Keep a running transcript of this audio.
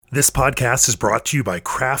This podcast is brought to you by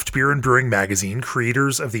Craft Beer and Brewing Magazine,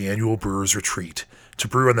 creators of the annual Brewers Retreat. To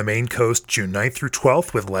brew on the Maine coast June 9th through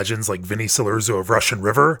 12th with legends like Vinnie Cilurzo of Russian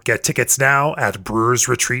River, get tickets now at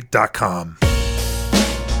brewersretreat.com.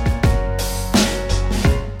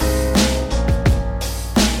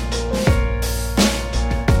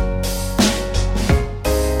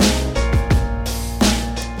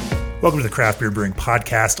 Welcome to the Craft Beer and Brewing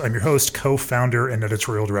Podcast. I'm your host, co-founder, and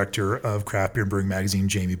editorial director of Craft Beer and Brewing Magazine,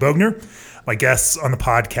 Jamie Bogner. My guests on the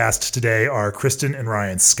podcast today are Kristen and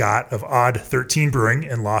Ryan Scott of Odd 13 Brewing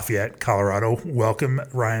in Lafayette, Colorado. Welcome,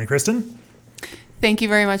 Ryan and Kristen. Thank you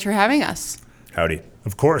very much for having us. Howdy.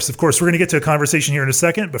 Of course. We're going to get to a conversation here in a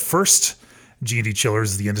second, but first, G&D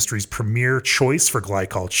Chillers is the industry's premier choice for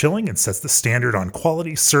glycol chilling and sets the standard on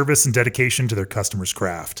quality, service, and dedication to their customers'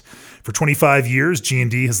 craft. For 25 years,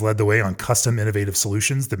 G&D has led the way on custom innovative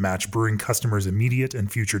solutions that match brewing customers' immediate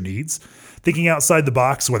and future needs. Thinking outside the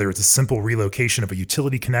box, whether it's a simple relocation of a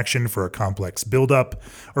utility connection for a complex buildup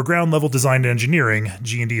or ground-level design and engineering,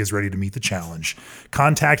 G&D is ready to meet the challenge.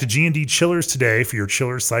 Contact G&D Chillers today for your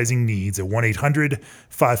chiller sizing needs at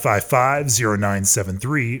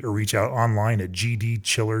 1-800-555-0973 or reach out online at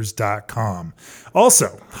gdchillers.com.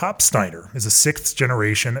 Also, Hopsteiner is a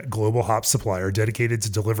sixth-generation global hop supplier dedicated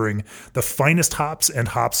to delivering the finest hops and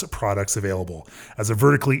hops products available. As a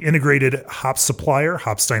vertically integrated hops supplier,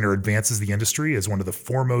 Hopsteiner advances the industry as one of the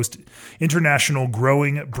foremost international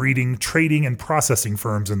growing, breeding, trading, and processing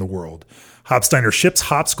firms in the world. Hopsteiner ships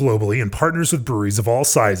hops globally and partners with breweries of all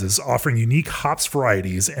sizes, offering unique hops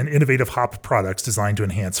varieties and innovative hop products designed to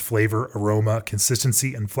enhance flavor, aroma,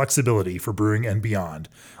 consistency, and flexibility for brewing and beyond.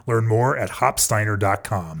 Learn more at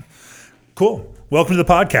hopsteiner.com. Cool. Welcome to the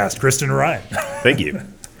podcast, Kristen and Ryan. Thank you.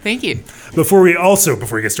 Thank you. Before we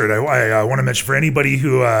get started, I want to mention for anybody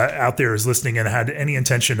who out there is listening and had any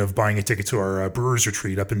intention of buying a ticket to our Brewers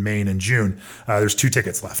Retreat up in Maine in June, there's 2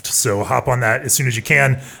 tickets left. So hop on that as soon as you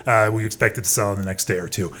can. We expect it to sell in the next day or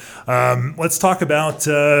two. Let's talk about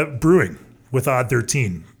brewing with Odd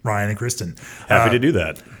 13, Ryan and Kristen. Happy to do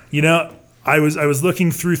that. You know, I was looking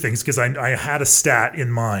through things because I had a stat in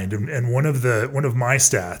mind, and one of my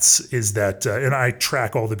stats is that, and I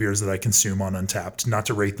track all the beers that I consume on Untappd, not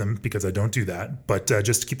to rate them because I don't do that, but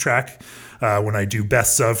just to keep track. When I do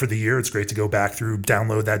best of for the year, it's great to go back through,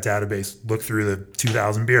 download that database, look through the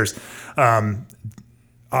 2,000 beers. Odd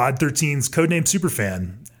 13's Codename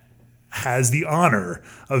Superfan has the honor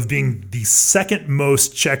of being the second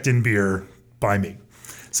most checked in beer by me.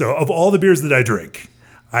 So of all the beers that I drink,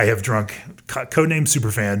 I have drunk Codename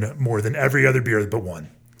Superfan more than every other beer but one.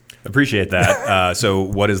 Appreciate that. So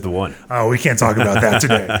what is the one? Oh, we can't talk about that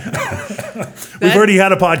today. We've already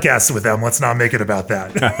had a podcast with them. Let's not make it about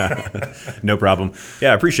that. No problem.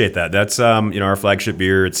 Yeah, I appreciate that. That's our flagship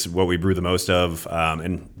beer. It's what we brew the most of.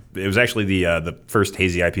 And it was actually the first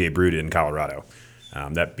hazy IPA brewed in Colorado.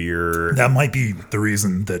 That beer... That might be the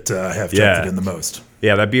reason that I have checked it in the most.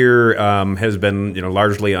 Yeah, that beer has been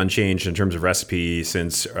largely unchanged in terms of recipe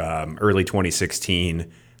since early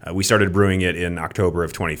 2016. We started brewing it in October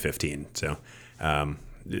of 2015. So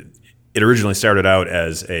it originally started out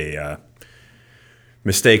as a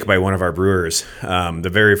mistake by one of our brewers. The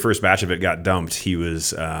very first batch of it got dumped. He was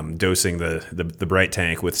dosing the bright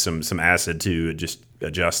tank with some acid to just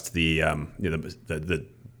adjust the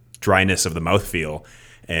dryness of the mouthfeel,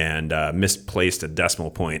 and misplaced a decimal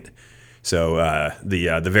point. So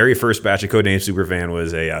the very first batch of Codename Superfan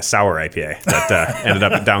was a sour IPA that ended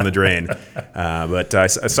up down the drain. But I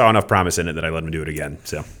saw enough promise in it that I let him do it again.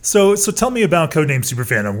 So tell me about Codename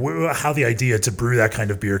Superfan and how the idea to brew that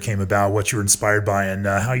kind of beer came about, what you were inspired by, and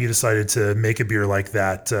how you decided to make a beer like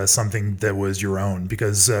that, something that was your own.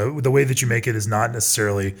 Because the way that you make it is not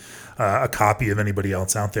necessarily a copy of anybody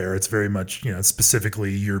else out there. It's very much,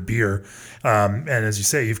 specifically your beer. And as you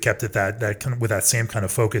say, you've kept it that kind of with that same kind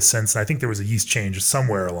of focus since. And I think there was a yeast change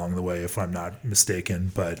somewhere along the way, if I'm not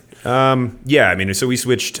mistaken. But so we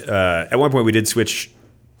switched. At one point, we did switch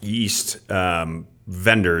yeast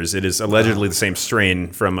vendors. It is allegedly the same strain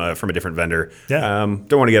from a different vendor. Yeah.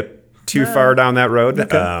 Don't want to get too far down that road.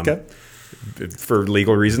 Okay. For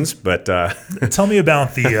legal reasons, but tell me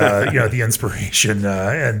about the inspiration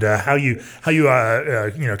and how you kind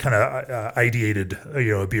of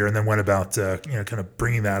ideated a beer and then went about kind of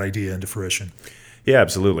bringing that idea into fruition. Yeah,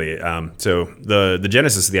 absolutely. So the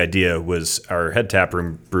genesis of the idea was our head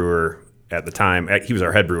taproom brewer at the time. He was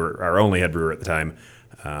our head brewer, our only head brewer at the time.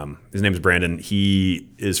 His name is Brandon. He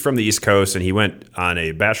is from the East Coast, and he went on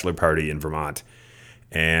a bachelor party in Vermont.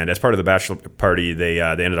 And as part of the bachelor party, they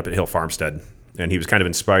ended up at Hill Farmstead, and he was kind of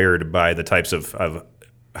inspired by the types of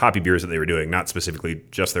hoppy beers that they were doing, not specifically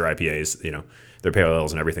just their IPAs. their pale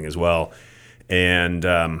ales and everything as well. And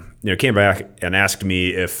came back and asked me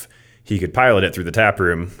if he could pilot it through the tap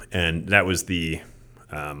room, and that was the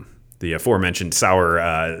aforementioned sour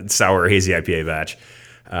hazy IPA batch.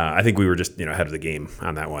 I think we were just ahead of the game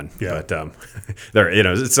on that one. Yeah.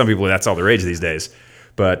 But some people, that's all the rage these days.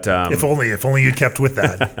 But if only you kept with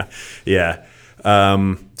that. Yeah.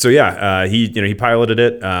 He piloted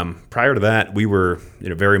it. Prior to that, we were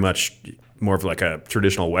very much more of like a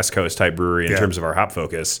traditional West Coast type brewery in terms of our hop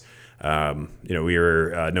focus. We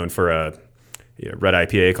were known for a red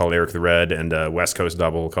IPA called Eric the Red and a West Coast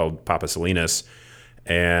double called Papa Salinas.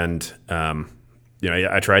 And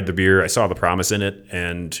I tried the beer. I saw the promise in it,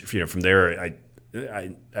 and from there,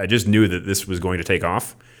 I just knew that this was going to take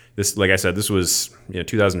off. This, like I said, this was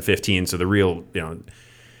 2015, so the real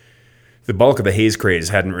the bulk of the haze craze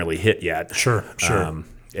hadn't really hit yet. Sure.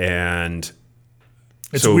 And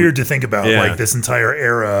it's weird to think about like this entire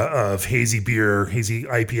era of hazy beer, hazy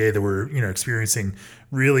IPA that we're experiencing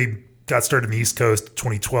really got started in the East Coast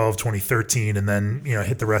 2012, 2013, and then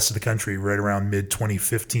hit the rest of the country right around mid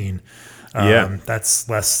 2015. That's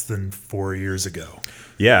less than 4 years ago.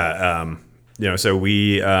 Yeah. So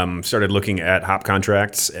we started looking at hop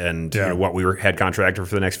contracts and what we had contracted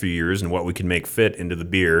for the next few years and what we could make fit into the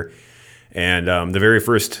beer. And the very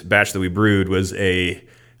first batch that we brewed was a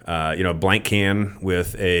blank can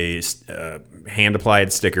with a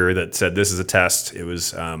hand-applied sticker that said, "This is a test." It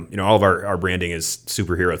was, all of our branding is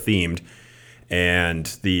superhero themed, and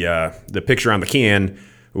the picture on the can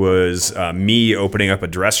was me opening up a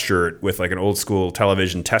dress shirt with like an old school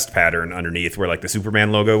television test pattern underneath where like the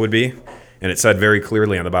Superman logo would be, and it said very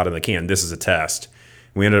clearly on the bottom of the can, "This is a test."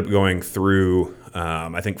 We ended up going through,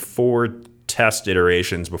 I think, 4 test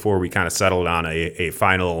iterations before we kind of settled on a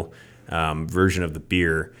final version of the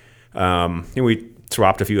beer. We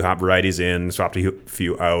swapped a few hop varieties in, swapped a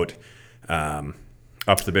few out,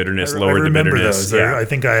 upped the bitterness, lowered the bitterness. Those. I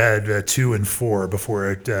think I had 2 and 4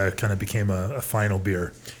 before it kind of became a final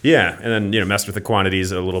beer. Yeah, and then messed with the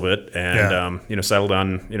quantities a little bit, and settled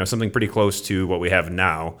on something pretty close to what we have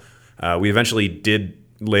now. We eventually did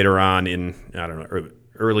later on in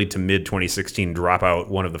early to mid 2016 drop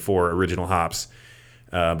out one of the 4 original hops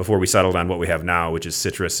before we settled on what we have now, which is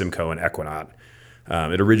Citra, Simcoe, and Equinaut.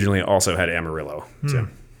 It originally also had Amarillo. So.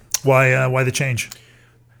 Why the change?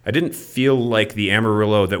 I didn't feel like the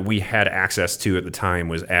Amarillo that we had access to at the time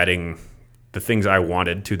was adding the things I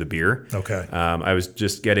wanted to the beer. Okay. I was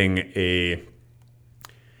just getting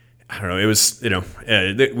it was,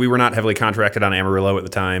 we were not heavily contracted on Amarillo at the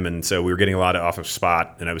time, and so we were getting a lot off of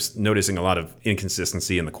spot, and I was noticing a lot of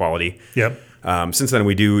inconsistency in the quality. Yep. Since then,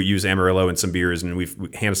 we do use Amarillo in some beers, and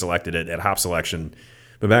we've hand-selected it at hop selection.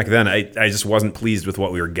 But back then, I just wasn't pleased with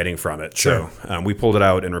what we were getting from it. Sure. So we pulled it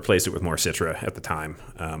out and replaced it with more Citra at the time.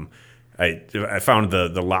 I found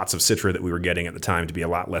the lots of Citra that we were getting at the time to be a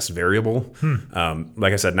lot less variable.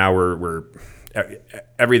 Like I said, now we're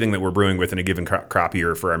everything that we're brewing with in a given crop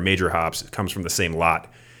year for our major hops comes from the same lot,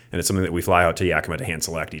 and it's something that we fly out to Yakima to hand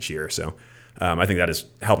select each year. So I think that has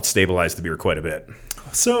helped stabilize the beer quite a bit.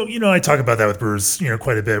 So I talk about that with brewers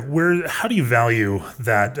quite a bit. How do you value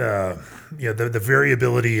that the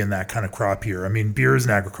variability in that kind of crop year? I mean, beer is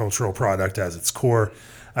an agricultural product at its core.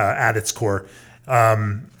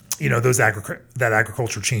 That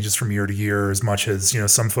agriculture changes from year to year as much as,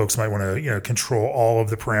 some folks might want to, control all of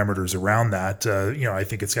the parameters around that. I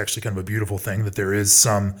think it's actually kind of a beautiful thing that there is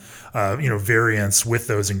some, variance with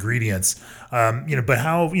those ingredients. But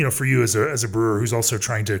how, for you as a brewer who's also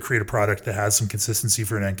trying to create a product that has some consistency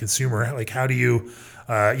for an end consumer, like how do you,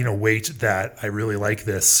 weight that I really like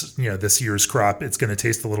this, this year's crop, it's going to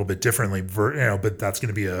taste a little bit differently, but that's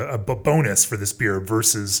going to be a bonus for this beer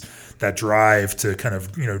versus that drive to kind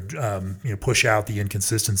of, push out the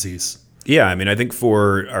inconsistencies. Yeah. I mean, I think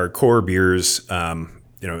for our core beers,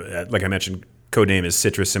 like I mentioned, code name is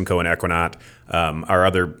Citra, Simcoe, and Equinaut. Our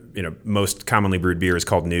other, most commonly brewed beer is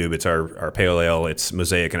called Noob. It's our pale ale. It's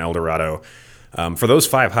Mosaic and Eldorado. For those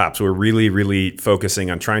 5 hops, we're really, really focusing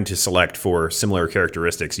on trying to select for similar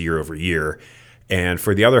characteristics year over year. And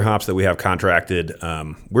for the other hops that we have contracted,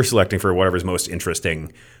 we're selecting for whatever's most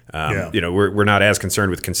interesting. We're not as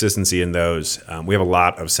concerned with consistency in those. We have a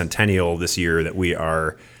lot of Centennial this year that we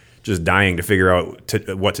are just dying to figure out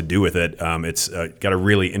what to do with it. It's got a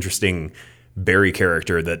really interesting berry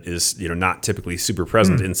character that is not typically super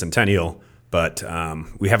present in Centennial. But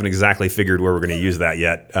we haven't exactly figured where we're going to use that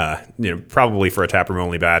yet. Probably for a taproom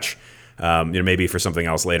only batch. Maybe for something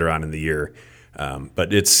else later on in the year.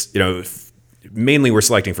 But it's mainly we're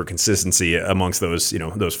selecting for consistency amongst those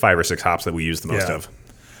those 5 or 6 hops that we use the most of.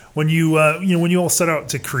 When you when you all set out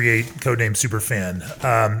to create Codename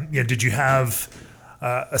Superfan, did you have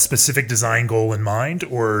a specific design goal in mind,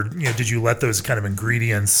 or did you let those kind of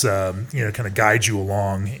ingredients kind of guide you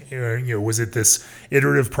along? Was it this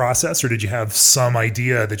iterative process, or did you have some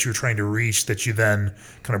idea that you were trying to reach that you then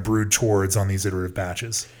kind of brewed towards on these iterative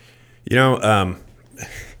batches?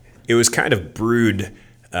 It was kind of brewed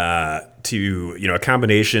to a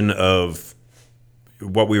combination of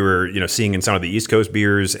what we were seeing in some of the East Coast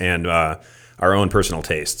beers and our own personal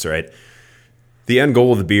tastes, right? The end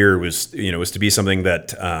goal of the beer was to be something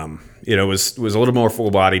that was a little more full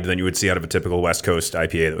bodied than you would see out of a typical West Coast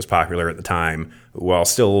IPA that was popular at the time, while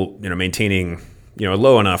still maintaining a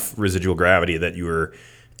low enough residual gravity that you were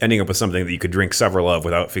ending up with something that you could drink several of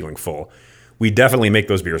without feeling full. We definitely make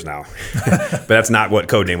those beers now, but that's not what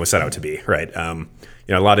Codename was set out to be, right?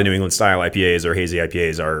 A lot of New England style IPAs or hazy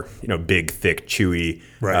IPAs are big, thick, chewy.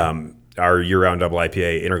 Right. Our year-round double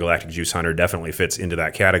IPA, Intergalactic Juice Hunter, definitely fits into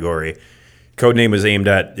that category. Codename was aimed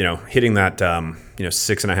at hitting that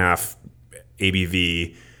 6.5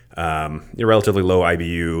 ABV, relatively low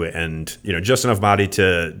IBU, and just enough body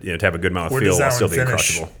to to have a good mouthfeel while still being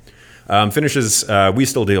crushable. Finishes, we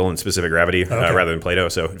still deal in specific gravity rather than Plato,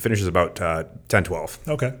 so it finishes about 10-12.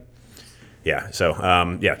 Okay. Yeah, so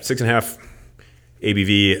 6.5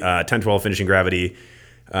 ABV, 10-12 finishing gravity.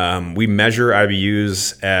 We measure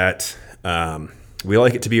IBUs at, we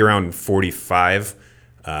like it to be around 45.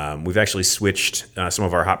 We've actually switched some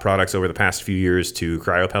of our hot products over the past few years to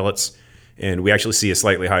cryo pellets, and we actually see a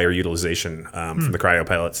slightly higher utilization from the cryo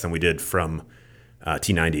pellets than we did from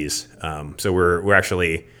T90s. So we're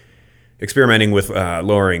actually experimenting with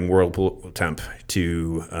lowering whirlpool temp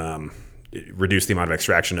to reduce the amount of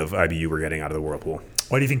extraction of IBU we're getting out of the whirlpool.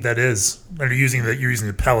 Why do you think that is? You're using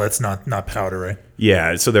the pellets, not powder, right?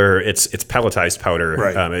 Yeah, so it's pelletized powder.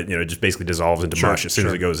 Right. It just basically dissolves into mush as soon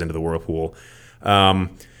as it goes into the whirlpool.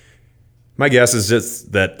 My guess is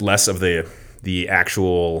just that less of the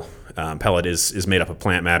actual pellet is made up of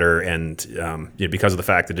plant matter, and because of the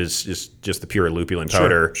fact that it's just the pure lupulin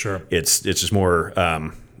powder, it's just more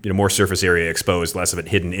more surface area exposed, less of it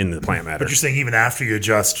hidden in the plant matter. But you're saying even after you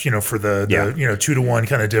adjust, for the 2-to-1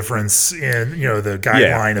 kind of difference in the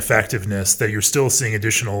guideline effectiveness, that you're still seeing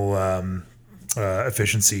additional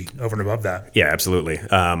efficiency over and above that. Yeah, absolutely.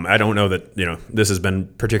 I don't know that this has been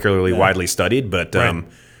particularly widely studied, but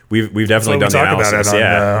we've definitely done the analysis. About it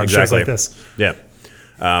on exactly. Shows like this. Yeah.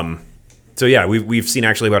 So we've seen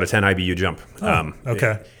actually about a 10 IBU jump.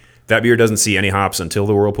 Okay. That beer doesn't see any hops until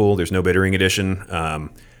the whirlpool. There's no bittering addition.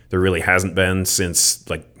 There really hasn't been since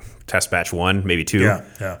test batch 1, maybe 2.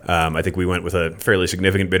 Yeah. I think we went with a fairly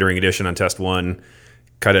significant bittering addition on test 1,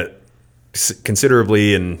 cut it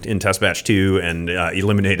considerably in test batch 2, and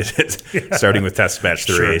eliminated it starting with test batch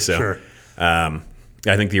 3. I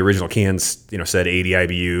think the original cans said 80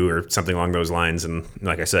 IBU or something along those lines, and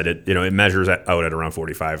like I said, it measures out at around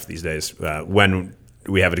 45 these days when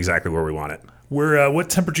we have it exactly where we want it. What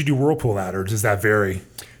temperature do you whirlpool at, or does that vary?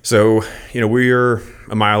 So, we're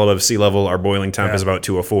a mile above sea level. Our boiling temp is about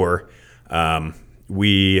 204.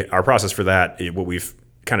 Our process for that, what we've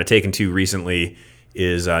kind of taken to recently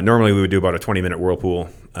is normally we would do about a 20-minute whirlpool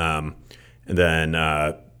and then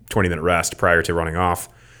 20-minute rest prior to running off.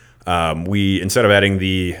 We, instead of adding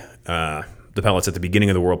the pellets at the beginning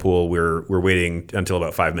of the whirlpool, we're waiting until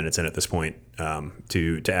about 5 minutes in at this point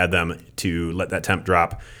to add them, to let that temp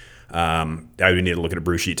drop. I would need to look at a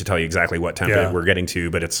brew sheet to tell you exactly what temp we're getting to,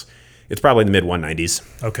 but it's probably in the mid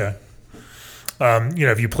 190s. Okay.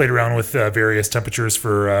 Have you played around with various temperatures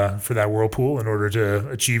for that whirlpool in order to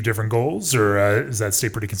achieve different goals, or does that stay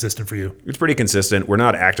pretty consistent for you? It's pretty consistent. We're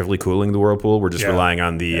not actively cooling the whirlpool. We're just relying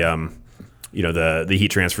on the the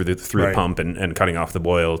heat transfer through the pump and cutting off the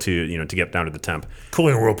boil to get down to the temp.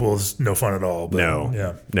 Cooling a whirlpool is no fun at all. But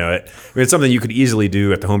no. It's something you could easily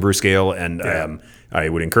do at the homebrew scale, and I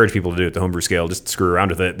would encourage people to do it at the homebrew scale. Just screw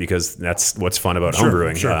around with it, because that's what's fun about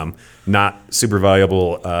homebrewing. Sure. Not super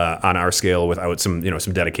valuable on our scale without some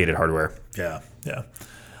dedicated hardware. Yeah.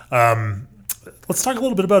 Let's talk a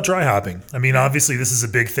little bit about dry hopping. I mean, obviously, this is a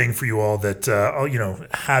big thing for you all. That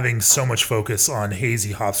having so much focus on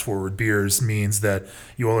hazy hops forward beers means that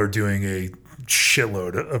you all are doing a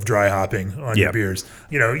shitload of dry hopping on your beers.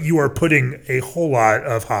 You are putting a whole lot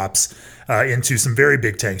of hops into some very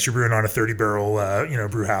big tanks. You're brewing on a 30 barrel,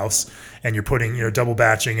 brew house, and you're putting, double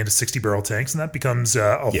batching into 60 barrel tanks, and that becomes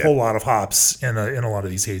a whole lot of hops in a lot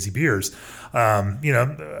of these hazy beers.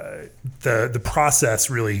 The process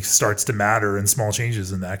really starts to matter, and small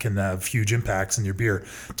changes in that can have huge impacts in your beer.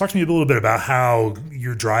 Talk to me a little bit about how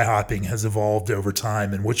your dry hopping has evolved over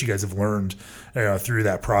time and what you guys have learned through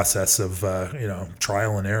that process of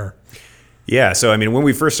trial and error. Yeah, so I mean, when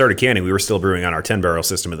we first started canning, we were still brewing on our 10-barrel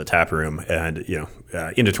system in the tap room, and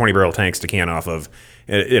into 20-barrel tanks to can off of.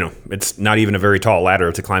 It's not even a very tall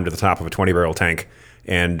ladder to climb to the top of a 20-barrel tank,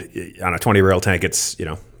 and on a 20-barrel tank, it's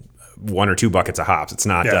 1 or 2 buckets of hops. It's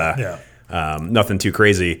not nothing too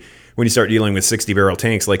crazy. When you start dealing with 60-barrel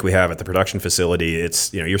tanks like we have at the production facility,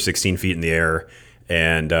 it's you're 16 feet in the air.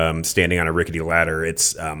 And standing on a rickety ladder,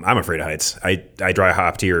 I'm afraid of heights. I dry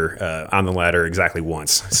hopped here on the ladder exactly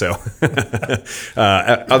once. So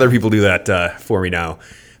other people do that for me now.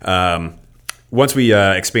 Once we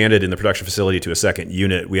expanded in the production facility to a second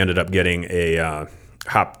unit, we ended up getting a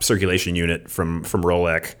hop circulation unit from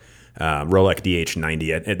Rolec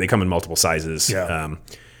DH90. They come in multiple sizes. Yeah.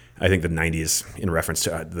 I think the 90 is in reference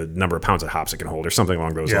to the number of pounds of hops it can hold or something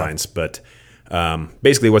along those lines. But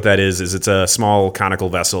basically what that is it's a small conical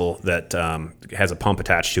vessel that has a pump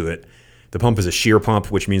attached to it. The pump is a shear pump,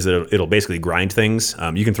 which means that it'll basically grind things.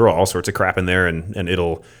 You can throw all sorts of crap in there and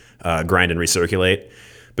it'll grind and recirculate.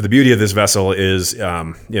 But the beauty of this vessel is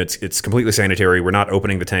it's completely sanitary. We're not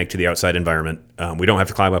opening the tank to the outside environment. We don't have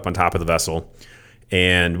to climb up on top of the vessel.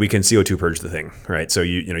 And we can CO2 purge the thing, right? So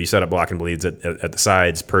you set up block and bleeds at the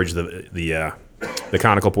sides, purge the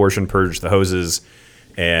conical portion, purge the hoses,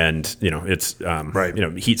 and it's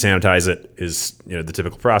heat sanitize it is the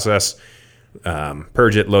typical process.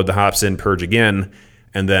 Purge it, load the hops in, purge again,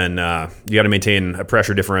 and then you got to maintain a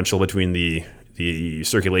pressure differential between the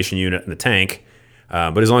circulation unit and the tank.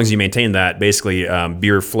 But as long as you maintain that, basically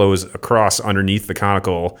beer flows across underneath the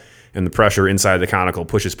conical, and the pressure inside the conical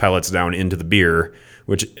pushes pellets down into the beer,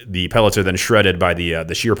 which the pellets are then shredded by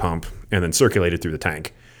the shear pump and then circulated through the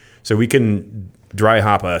tank. So we can dry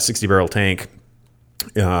hop a 60-barrel tank,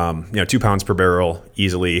 2 pounds per barrel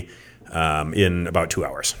easily in about 2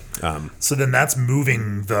 hours. So then that's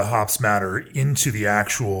moving the hops matter into the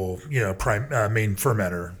actual main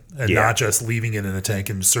fermenter. And not just leaving it in a tank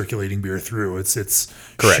and circulating beer through. It's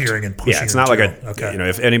correct. Shearing and pushing. Yeah, it's not like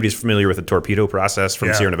if anybody's familiar with the torpedo process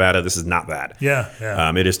from Sierra Nevada, this is not that. Yeah.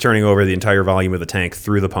 It is turning over the entire volume of the tank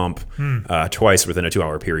through the pump twice within a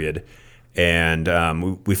 2-hour period. And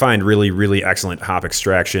we find really, really excellent hop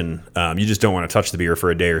extraction. You just don't want to touch the beer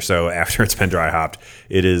for a day or so after it's been dry hopped.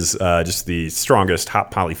 It is just the strongest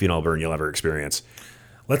hop polyphenol burn you'll ever experience.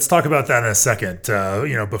 Let's talk about that in a second.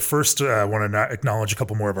 But first, I want to acknowledge a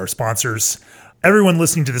couple more of our sponsors. Everyone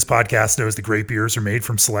listening to this podcast knows that great beers are made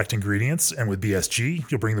from select ingredients, and with BSG,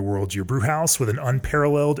 you'll bring the world to your brew house with an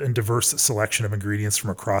unparalleled and diverse selection of ingredients from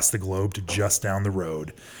across the globe to just down the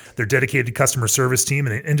road. Their dedicated customer service team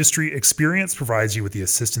and industry experience provides you with the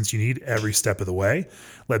assistance you need every step of the way.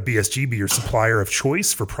 Let BSG be your supplier of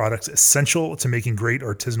choice for products essential to making great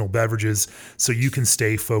artisanal beverages so you can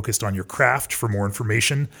stay focused on your craft. For more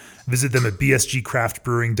information, visit them at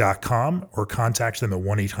bsgcraftbrewing.com or contact them at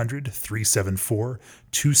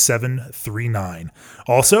 1-800-374-2739.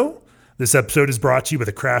 Also, this episode is brought to you by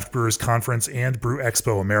the Craft Brewers Conference and Brew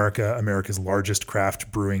Expo America, America's largest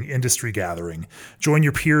craft brewing industry gathering. Join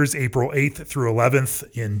your peers April 8th through 11th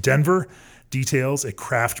in Denver. Details at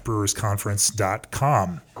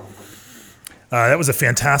craftbrewersconference.com. That was a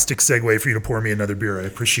fantastic segue for you to pour me another beer. I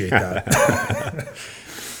appreciate that.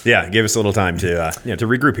 Yeah, give us a little time to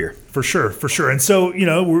regroup here. For sure. And so, you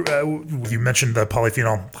mentioned the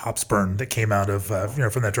polyphenol hops burn that came out of,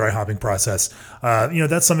 from that dry hopping process.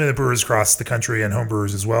 That's something that brewers across the country and home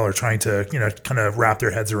brewers as well are trying to, kind of wrap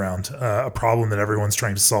their heads around, a problem that everyone's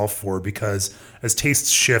trying to solve for, because as tastes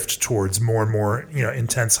shift towards more and more,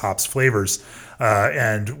 intense hops flavors,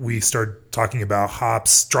 and we start talking about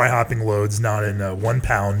hops, dry hopping loads, not in 1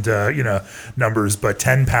 pound, numbers, but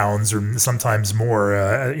 10 pounds or sometimes more,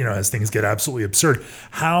 as things get absolutely absurd.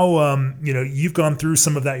 How, you've gone through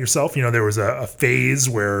some of that yourself. There was a phase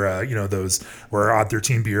where, those where Odd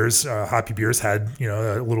 13 beers, hoppy beers had,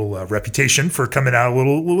 a little reputation for coming out with a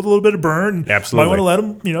little bit of burn. Absolutely. Might want to let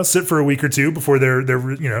them, sit for a week or two before they're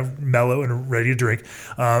mellow and ready to drink.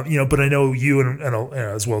 But I know you and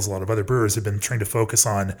as well as a lot of other brewers have been trying to focus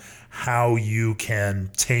on how you can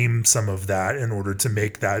tame some of that in order to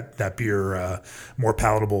make that beer more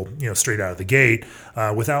palatable, straight out of the gate,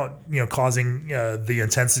 without causing the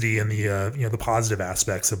intensity and the positive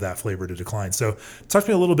aspects of that flavor to decline. So, talk to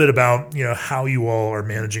me a little bit about how you all are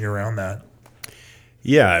managing around that.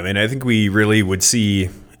 Yeah, I mean, I think we really would see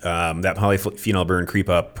that polyphenol burn creep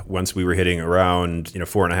up once we were hitting around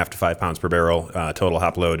 4.5 to 5 pounds per barrel total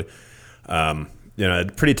hop load. A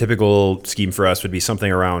pretty typical scheme for us would be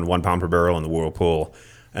something around 1 pound per barrel in the whirlpool,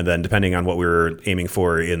 and then depending on what we were aiming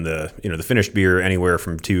for in the the finished beer, anywhere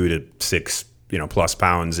from 2 to 6 plus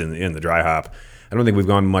pounds in the dry hop. I don't think we've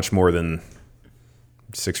gone much more than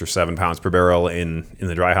 6 or 7 pounds per barrel in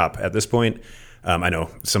the dry hop at this point. I know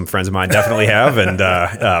some friends of mine definitely have, and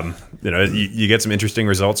you get some interesting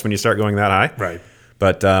results when you start going that high. Right.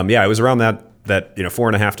 But it was around that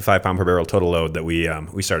 4.5 to 5 pound per barrel total load that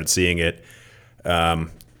we started seeing it. I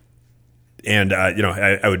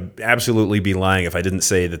would absolutely be lying if I didn't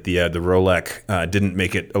say that the Rolec didn't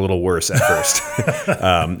make it a little worse at first.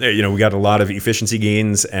 We got a lot of efficiency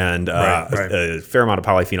gains and a fair amount of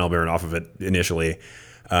polyphenol burn off of it initially.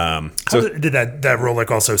 How did that Rolec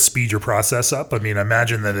also speed your process up? I mean, I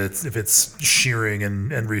imagine that if it's shearing and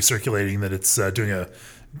recirculating, that it's doing a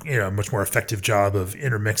much more effective job of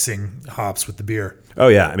intermixing hops with the beer. Oh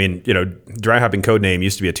yeah, I mean, dry hopping Codename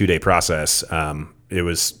used to be a 2-day process. It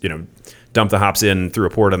was dump the hops in through a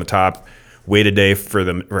port on the top, wait a day for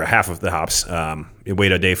them, or half of the hops,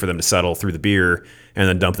 wait a day for them to settle through the beer, and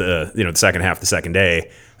then dump the the second half the second day.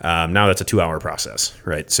 Now that's a 2-hour process,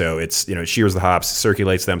 right? So it's it shears the hops,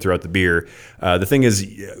 circulates them throughout the beer. The thing is,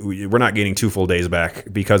 we're not gaining 2 full days back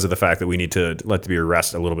because of the fact that we need to let the beer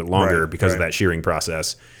rest a little bit longer because of that shearing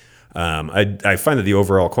process. I find that the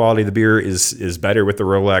overall quality of the beer is better with the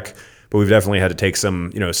Rolec, but we've definitely had to take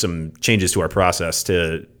some changes to our process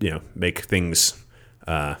to make things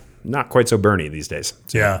not quite so burny these days.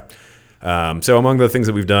 So, yeah. So among the things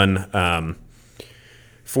that we've done.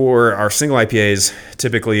 For our single IPAs,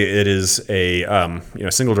 typically it is a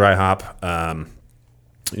single dry hop.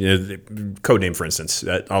 Codename, for instance.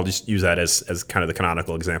 I'll just use that as kind of the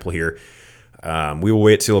canonical example here. We will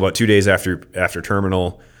wait till about 2 days after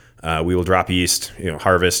terminal. We will drop yeast,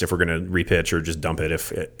 harvest if we're going to repitch, or just dump it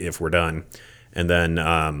if we're done, and then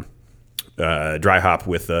dry hop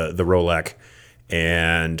with the Rolec,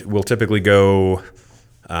 and we'll typically go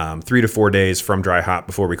 3 to 4 days from dry hop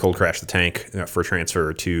before we cold crash the tank for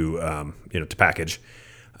transfer to to package.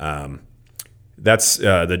 That's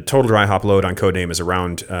the total dry hop load on Codename is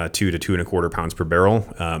around 2 to 2.25 pounds per barrel.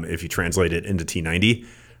 If you translate it into T90,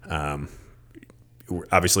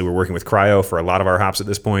 obviously we're working with cryo for a lot of our hops at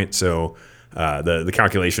this point, so the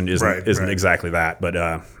calculation isn't exactly that.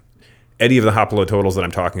 But any of the hop load totals that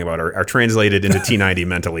I'm talking about are translated into T90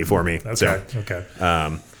 mentally for me. Okay.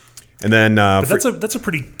 And then but that's a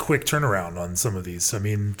pretty quick turnaround on some of these. I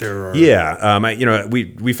mean, there are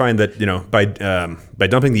we find that by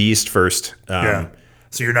dumping the yeast first.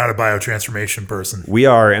 So you're not a biotransformation person. We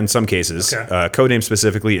are in some cases. Okay. Codename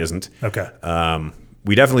specifically isn't. Okay.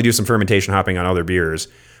 We definitely do some fermentation hopping on other beers,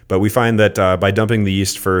 but we find that by dumping the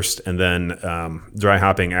yeast first and then dry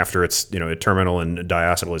hopping after it's terminal and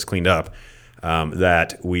diacetyl is cleaned up,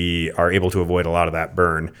 that we are able to avoid a lot of that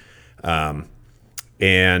burn.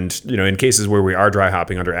 And in cases where we are dry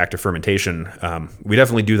hopping under active fermentation, we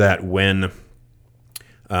definitely do that when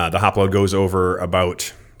the hop load goes over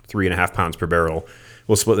about 3.5 pounds per barrel.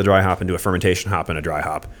 We'll split the dry hop into a fermentation hop and a dry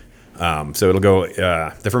hop. So it'll go.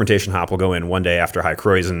 The fermentation hop will go in 1 day after high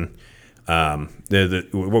Kreuzen.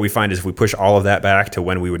 What we find is if we push all of that back to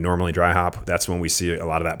when we would normally dry hop, that's when we see a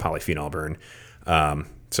lot of that polyphenol burn.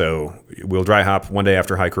 So we'll dry hop 1 day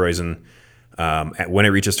after high Kreuzen. When it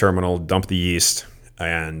reaches terminal, dump the yeast,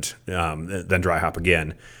 and then dry hop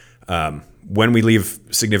again. When we leave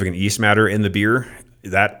significant yeast matter in the beer,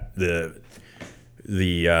 I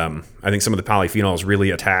think some of the polyphenols really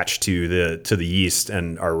attach to the yeast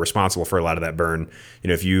and are responsible for a lot of that burn.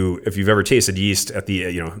 If you've ever tasted yeast at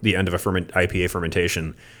the end of a IPA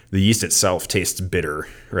fermentation, the yeast itself tastes bitter,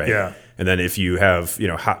 right? Yeah. And then if you have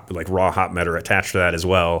raw hop matter attached to that as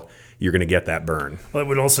well, you're going to get that burn. Well, it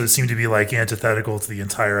would also seem to be antithetical to the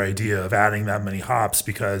entire idea of adding that many hops,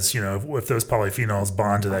 because if those polyphenols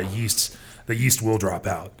bond to that yeast, the yeast will drop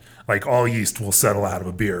out. Like, all yeast will settle out of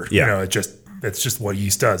a beer. Yeah. It's just what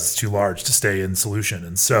yeast does. It's too large to stay in solution.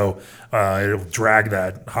 And so it'll drag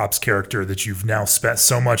that hops character that you've now spent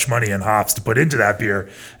so much money in hops to put into that beer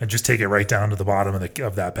and just take it right down to the bottom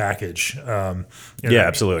of that package.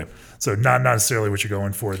 Absolutely. So not necessarily what you're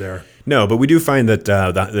going for there. No, but we do find that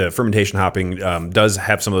the fermentation hopping does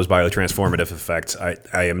have some of those biotransformative effects. I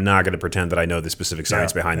am not going to pretend that I know the specific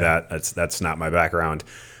science behind that. That's not my background.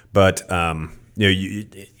 But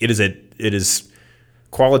it is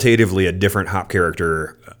qualitatively a different hop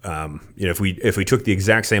character. If we took the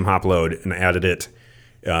exact same hop load and added it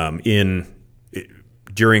in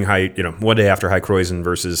during one day after High Kreuzen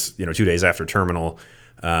versus 2 days after terminal.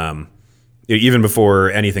 Even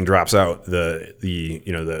before anything drops out, the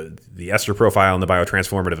ester profile and the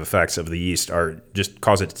biotransformative effects of the yeast just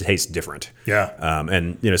cause it to taste different. Yeah.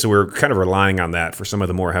 So we're kind of relying on that for some of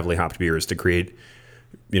the more heavily hopped beers to create,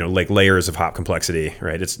 like layers of hop complexity,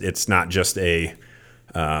 right? It's not just a,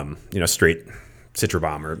 straight Citra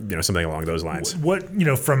bomb or something along those lines. What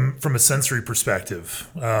from a sensory perspective,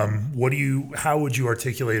 how would you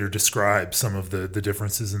articulate or describe some of the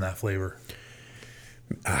differences in that flavor?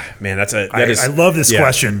 Man, I love this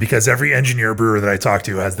question because every engineer brewer that I talk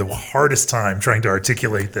to has the hardest time trying to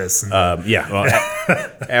articulate this.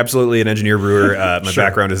 Absolutely an engineer brewer. My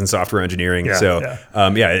background is in software engineering,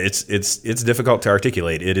 it's difficult to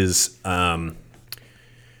articulate. It is.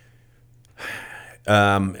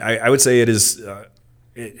 I would say it is,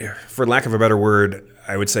 for lack of a better word,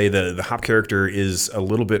 I would say the hop character is a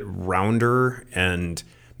little bit rounder and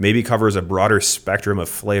maybe covers a broader spectrum of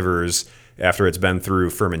flavors after it's been through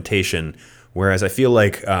fermentation. Whereas I feel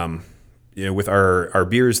like, with our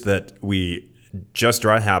beers that we just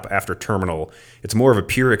dry hop after terminal, it's more of a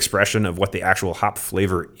pure expression of what the actual hop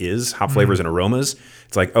flavor is, flavors and aromas.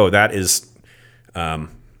 It's like, oh, that is,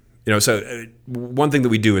 so one thing that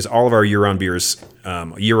we do is all of our year-round beers,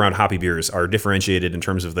 year-round hoppy beers are differentiated in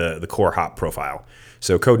terms of the core hop profile.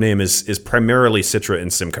 So Codename is primarily Citra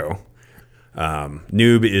and Simcoe.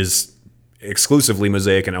 Noob is exclusively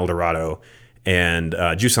Mosaic and Eldorado, and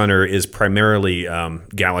Juice Hunter is primarily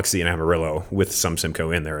Galaxy and Amarillo with some Simcoe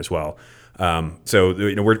in there as well. So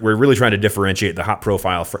we're really trying to differentiate the hop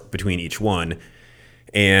profile between each one.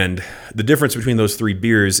 And the difference between those three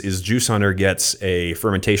beers is Juice Hunter gets a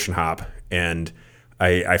fermentation hop, and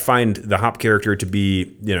I find the hop character to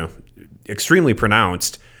be extremely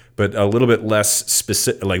pronounced, but a little bit less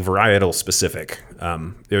specific, like varietal specific.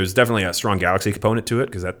 There's definitely a strong Galaxy component to it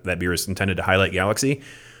because that beer is intended to highlight Galaxy.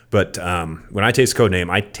 But when I taste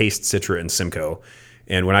Codename, I taste Citra and Simcoe.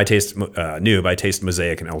 And when I taste Noob, I taste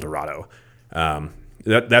Mosaic and Eldorado.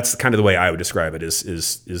 That's kind of the way I would describe it,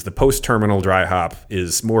 is the post-terminal dry hop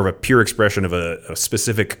is more of a pure expression of a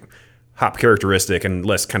specific hop characteristic and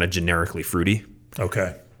less kind of generically fruity.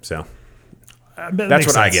 Okay. So that's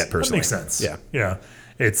what I get personally. That makes sense. Yeah. Yeah.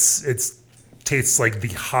 It's tastes like the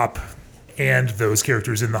hop and those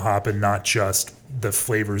characters in the hop and not just the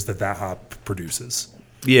flavors that hop produces.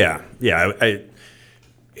 Yeah. Yeah.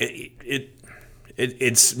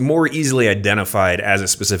 It's more easily identified as a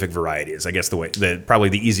specific variety is, I guess, probably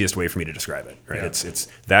the easiest way for me to describe it. Right? Yeah.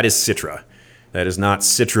 That is Citra. That is not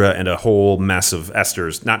Citra and a whole mess of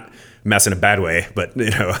esters. Not mess in a bad way, but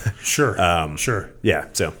Sure. Sure. Yeah.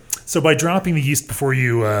 So by dropping the yeast before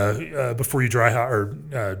you dry hop,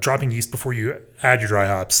 or dropping yeast before you add your dry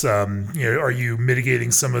hops, are you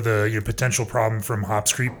mitigating some of the potential problem from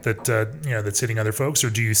hops creep that's hitting other folks, or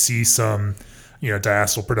do you see some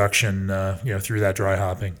diacetyl production through that dry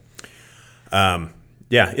hopping?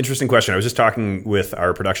 Yeah, interesting question. I was just talking with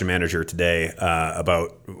our production manager today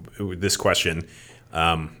about this question.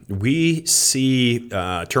 We see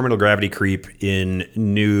terminal gravity creep in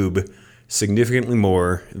Noob significantly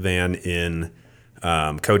more than in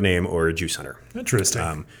Codename or Juice Hunter.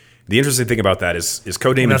 Interesting. The interesting thing about that is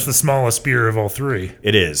Codename. And that's the smallest beer of all three.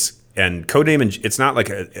 It is. And Codename, it's not like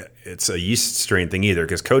it's a yeast strain thing either,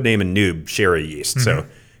 because Codename and Noob share a yeast. Mm-hmm. So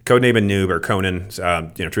Codename and Noob are Conan,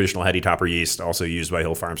 traditional heady topper yeast, also used by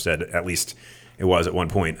Hill Farmstead. At least it was at one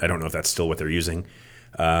point. I don't know if that's still what they're using.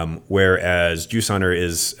 Whereas Juice Hunter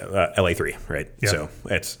is LA3, right? Yeah. So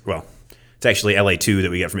it's actually LA2 that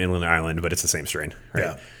we get from Inland Island, but it's the same strain, right?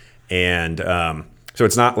 Yeah. And so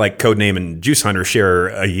it's not like Codename and Juice Hunter share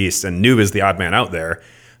a yeast, and Noob is the odd man out there.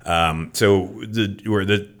 So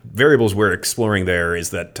the variables we're exploring there is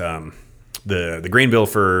that the grain bill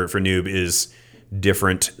for Noob is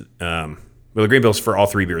different. The grain bills for all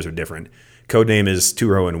three beers are different. Codename is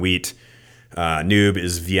two-row and wheat. Noob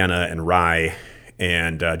is Vienna and rye,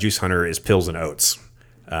 and Juice Hunter is pills and oats.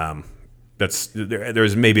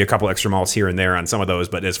 There's maybe a couple extra malts here and there on some of those,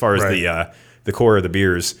 but as far as the core of the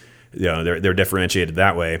beers, they're differentiated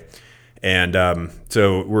that way. And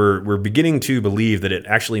so we're beginning to believe that it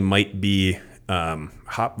actually might be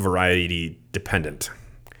hop variety dependent,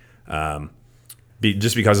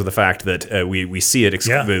 just because of the fact that we see it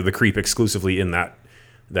the creep exclusively in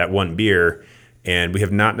that one beer, and we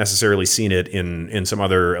have not necessarily seen it in some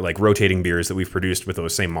other like rotating beers that we've produced with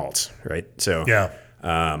those same malts, right? So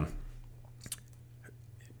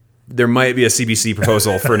there might be a CBC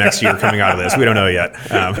proposal for next year coming out of this. We don't know yet.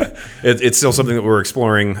 It's still something that we're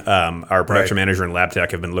exploring. Our production manager and lab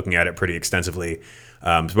tech have been looking at it pretty extensively.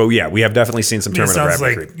 But yeah, we have definitely seen some terminal it sounds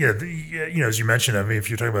rabbit like creep. as you mentioned, I mean, if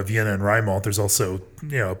you're talking about Vienna and rye malt, there's also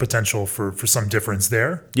potential for some difference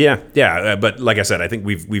there. Yeah. But like I said, I think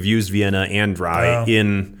we've used Vienna and rye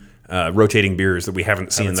in rotating beers that we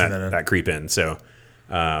haven't seen that creep in. So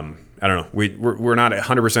I don't know. We're not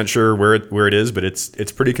 100% sure where it is, but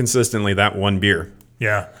it's pretty consistently that one beer.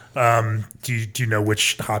 Yeah. Do you know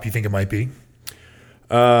which hop you think it might be?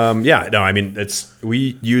 I mean,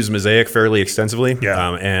 we use Mosaic fairly extensively,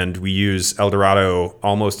 and we use El Dorado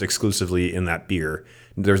almost exclusively in that beer.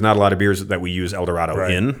 There's not a lot of beers that we use El Dorado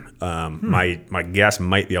in. My guess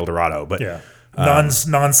might be El Dorado, but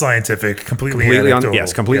non-scientific, completely anecdotal.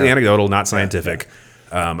 Completely anecdotal, not scientific.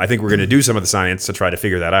 I think we're going to do some of the science to try to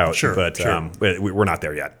figure that out, but we're not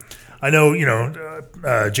there yet. I know,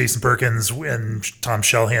 Jason Perkins and Tom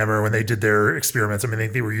Shellhammer, when they did their experiments, I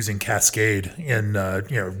mean, they were using Cascade in,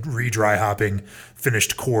 re-dry hopping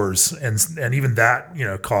finished cores. And even that,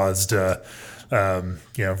 caused,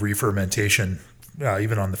 re-fermentation,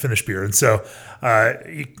 even on the finished beer. And so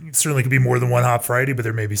it certainly could be more than one hop variety, but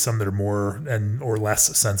there may be some that are more or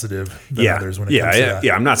less sensitive than others when it comes to that.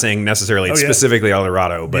 Yeah, I'm not saying necessarily specifically El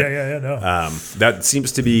Dorado, but that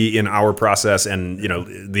seems to be in our process and,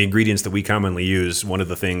 the ingredients that we commonly use, one of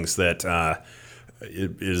the things that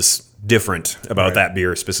is different about that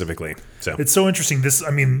beer specifically. So it's so interesting. This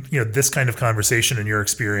kind of conversation in your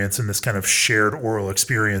experience and this kind of shared oral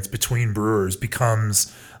experience between brewers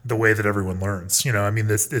becomes the way that everyone learns.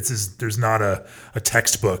 There's not a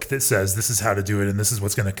textbook that says this is how to do it and this is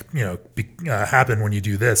what's going to happen when you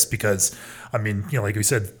do this, because like we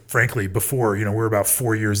said, frankly, before, we're about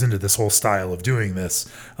 4 years into this whole style of doing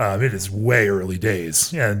this. It is way early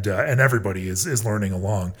days, and everybody is learning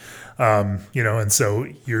along. And so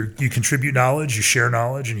you contribute knowledge, you share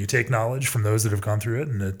knowledge, and you take knowledge from those that have gone through it,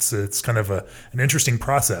 and it's kind of an interesting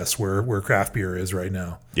process where craft beer is right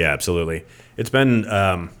now. Yeah, absolutely. It's been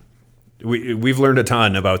we've learned a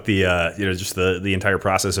ton about the just the entire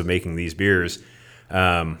process of making these beers.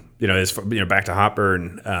 Back to hop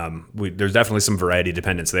burn, there's definitely some variety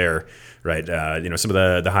dependence there, right? Some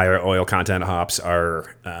of the higher oil content hops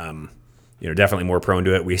are definitely more prone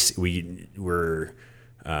to it. We've seen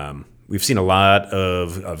a lot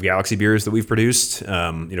of Galaxy beers that we've produced,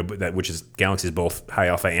 Galaxy is both high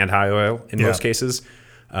alpha and high oil in most cases.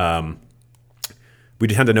 We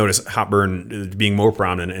tend to notice hop burn being more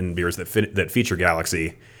prominent in beers that feature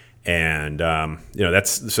Galaxy, and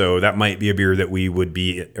that might be a beer that we would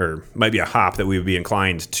be, or might be a hop that we would be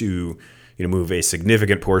inclined to move a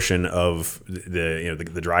significant portion of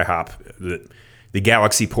the dry hop, the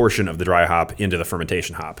Galaxy portion of the dry hop into the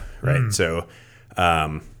fermentation hop, right? So.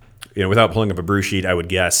 Without pulling up a brew sheet, I would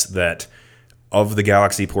guess that of the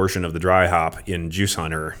Galaxy portion of the dry hop in Juice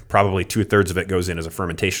Hunter, probably 2/3 of it goes in as a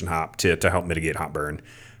fermentation hop to help mitigate hop burn.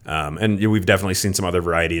 And we've definitely seen some other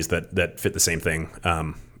varieties that fit the same thing.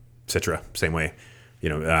 Citra, same way.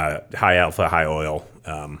 High alpha, high oil.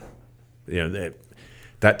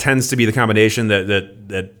 That tends to be the combination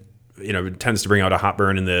that tends to bring out a hop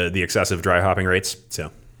burn in the excessive dry hopping rates.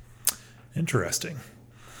 So interesting.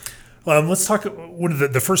 Let's talk. One of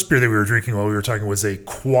the first beer that we were drinking while we were talking was a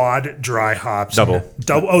quad dry hop. Double.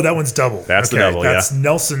 Oh, that one's double. That's the double, That's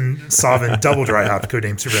Nelson Sauvin double dry hop,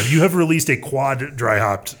 codename Superfan. You have released a quad dry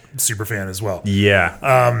hopped Superfan as well.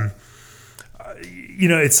 Yeah.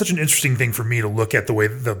 It's such an interesting thing for me to look at the way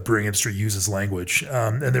the brewing industry uses language.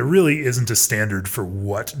 And there really isn't a standard for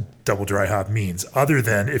what double dry hop means, other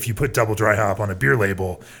than if you put double dry hop on a beer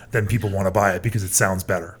label, then people want to buy it because it sounds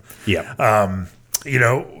better. Yeah.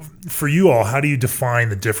 For you all, how do you define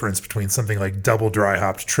the difference between something like double dry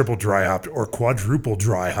hopped, triple dry hopped, or quadruple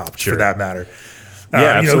dry hopped, for that matter?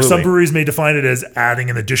 Absolutely. Some breweries may define it as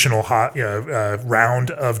adding an additional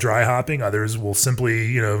round of dry hopping. Others will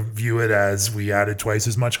simply, view it as we added twice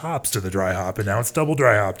as much hops to the dry hop, and now it's double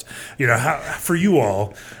dry hopped. For you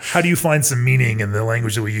all, how do you find some meaning in the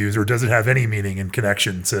language that we use, or does it have any meaning in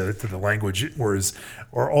connection to the language, or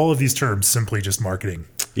are all of these terms simply just marketing?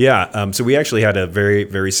 Yeah. So we actually had a very,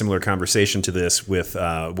 very similar conversation to this with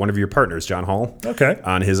one of your partners, John Hall. Okay.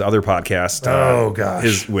 On his other podcast.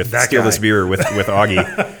 With that Steal guy. This Beer with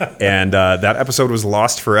Augie. And that episode was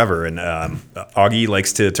lost forever. And Augie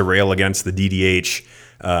likes to rail against the DDH,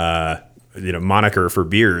 moniker for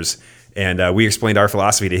beers. And we explained our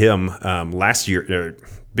philosophy to him last year,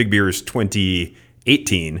 Big Beers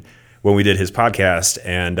 2018. When we did his podcast,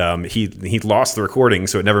 and he lost the recording,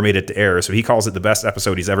 so it never made it to air. So he calls it the best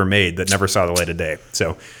episode he's ever made that never saw the light of day.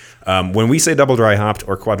 So When we say double dry hopped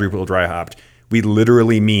or quadruple dry hopped, we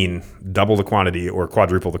literally mean double the quantity or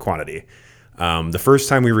quadruple the quantity. The first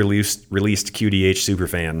time we released QDH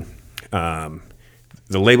Superfan,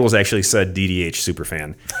 the labels actually said DDH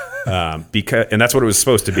Superfan, and that's what it was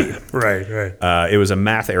supposed to be. Right. It was a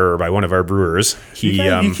math error by one of our brewers.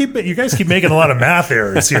 You guys keep making a lot of math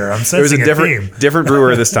errors here. I'm sensing it was a different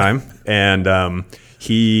brewer this time, and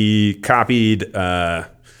he copied. I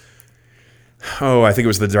think it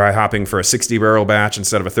was the dry hopping for a 60 barrel batch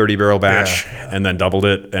instead of a 30 barrel batch, and then doubled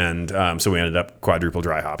it, and so we ended up quadruple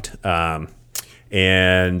dry hopped. When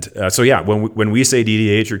we say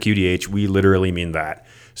DDH or QDH, we literally mean that.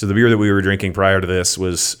 So the beer that we were drinking prior to this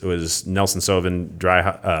was Nelson Sauvin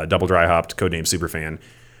double dry hopped, codename Superfan.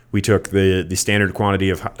 We took the standard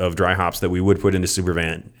quantity of dry hops that we would put into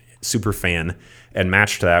Superfan and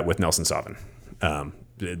matched that with Nelson Sauvin.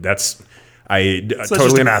 It's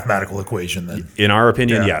just a mathematical equation then. In our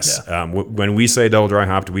opinion, yes. Yeah. When we say double dry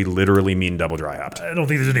hopped, we literally mean double dry hopped. I don't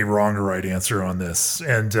think there's any wrong or right answer on this.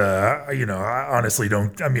 And, I honestly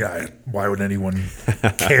don't. Why would anyone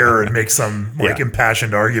care and make some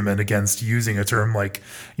impassioned argument against using a term like,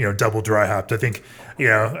 double dry hopped? I think,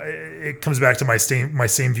 it comes back to my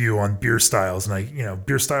same view on beer styles. And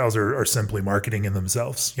beer styles are simply marketing in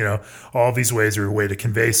themselves. All of these ways are a way to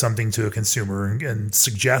convey something to a consumer and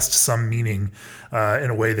suggest some meaning in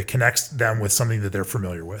a way that connects them with something that they're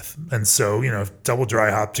familiar with. And so, if double dry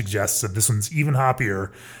hop suggests that this one's even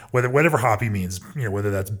hoppier, whatever hoppy means, whether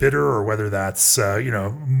that's bitter or whether that's,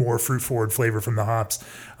 more fruit forward flavor from the hops,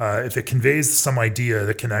 if it conveys some idea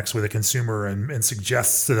that connects with a consumer and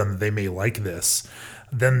suggests to them that they may like this,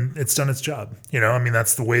 then it's done its job.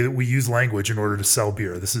 That's the way that we use language in order to sell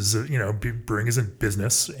beer. This is, brewing isn't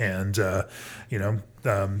business. And, the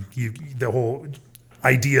whole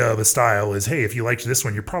idea of a style is, hey, if you liked this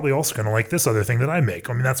one, you're probably also going to like this other thing that I make.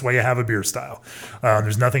 That's why you have a beer style.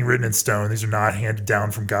 There's nothing written in stone. These are not handed down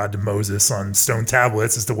from God to Moses on stone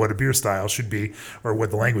tablets as to what a beer style should be or what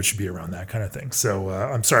the language should be around that kind of thing. So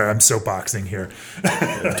I'm sorry, I'm soapboxing here.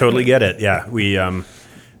 Totally get it. Yeah, we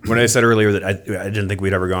when I said earlier that I didn't think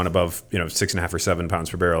we'd ever gone above 6.5 or 7 pounds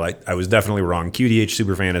per barrel, I was definitely wrong. QDH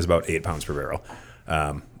Superfan is about 8 pounds per barrel,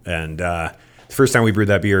 and the first time we brewed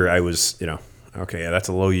that beer, I was okay, that's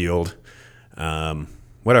a low yield.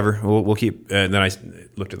 Whatever, we'll keep. And then I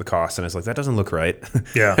looked at the cost, and I was like, that doesn't look right.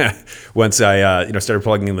 Yeah. Once I started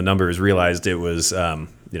plugging in the numbers, realized it was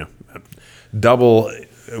double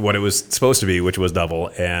what it was supposed to be, which was double.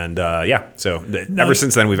 And so ever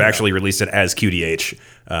since then, we've actually released it as QDH,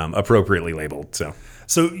 appropriately labeled. So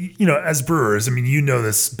as brewers,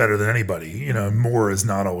 this better than anybody. More is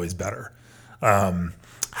not always better.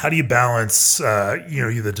 How do you balance,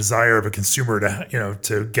 the desire of a consumer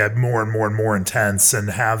to get more and more and more intense and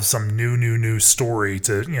have some new story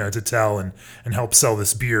to tell and help sell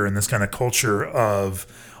this beer in this kind of culture of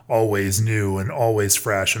always new and always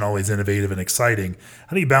fresh and always innovative and exciting?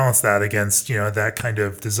 How do you balance that against, that kind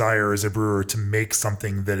of desire as a brewer to make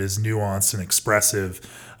something that is nuanced and expressive,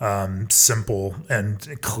 simple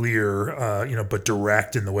and clear, but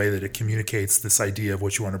direct in the way that it communicates this idea of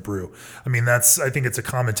what you want to brew? I think it's a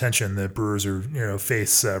common tension that brewers are,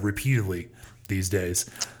 face repeatedly these days.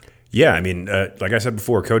 Yeah, like I said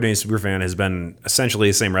before, Codename Superfan has been essentially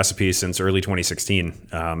the same recipe since early 2016,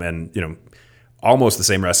 and almost the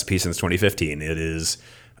same recipe since 2015. It is,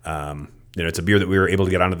 it's a beer that we were able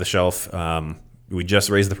to get onto the shelf. We just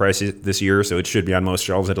raised the price this year, so it should be on most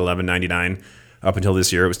shelves at $11.99. Up until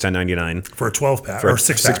this year, it was $10.99 for a 12-pack or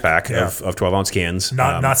six-pack of 12-ounce cans.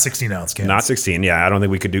 Not 16-ounce cans. Not 16. Yeah, I don't think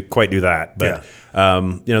we could quite do that. But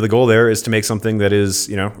the goal there is to make something that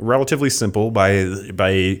is relatively simple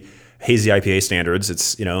by hazy IPA standards.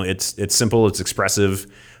 It's simple. It's expressive.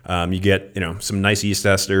 You get some nice yeast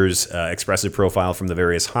esters, expressive profile from the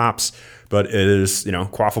various hops, but it is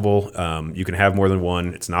quaffable. You can have more than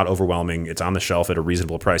one. It's not overwhelming. It's on the shelf at a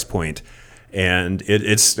reasonable price point. And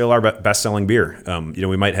it's still our best-selling beer.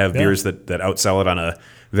 We might have beers that outsell it on a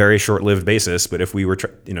very short-lived basis, but if we were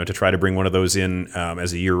to try to bring one of those in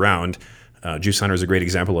as a year-round, Juice Hunter is a great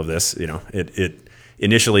example of this. It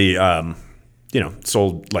initially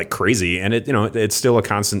sold like crazy, and it's still a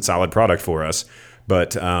constant solid product for us.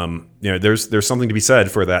 But there's something to be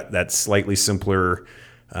said for that slightly simpler,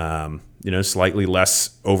 slightly less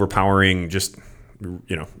overpowering, just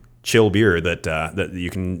chill beer that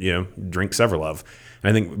you can drink several of.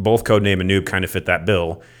 And I think both Codename and Noob kind of fit that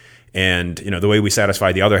bill. And the way we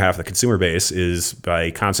satisfy the other half of the consumer base is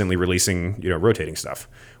by constantly releasing rotating stuff.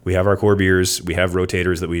 We have our core beers, we have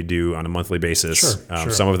rotators that we do on a monthly basis.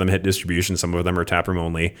 Sure. Some of them hit distribution, some of them are taproom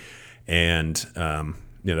only, and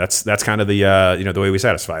that's kind of the the way we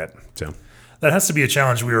satisfy it. So. That has to be a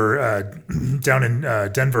challenge. We were down in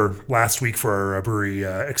Denver last week for our brewery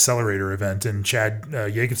accelerator event, and Chad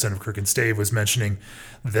Jacobson of Kirk and Stave was mentioning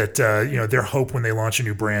that their hope when they launch a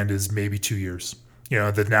new brand is maybe 2 years.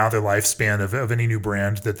 That now the lifespan of any new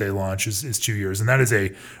brand that they launch is 2 years, and that is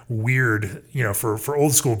a weird, for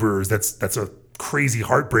old school brewers, that's a crazy,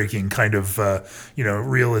 heartbreaking kind of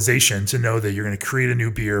realization to know that you're going to create a new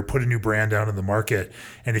beer, put a new brand out in the market,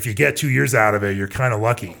 and if you get 2 years out of it, you're kind of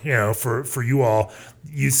lucky. For you all,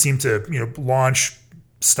 you seem to launch,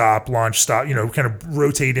 stop, kind of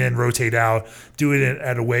rotate in, rotate out, do it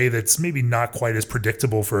at a way that's maybe not quite as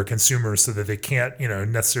predictable for a consumer, so that they can't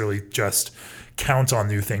necessarily just count on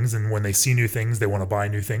new things, and when they see new things, they want to buy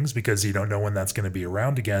new things because you don't know when that's going to be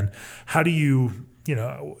around again. How do you? Do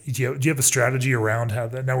you have a strategy around how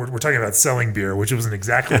that? Now we're talking about selling beer, which wasn't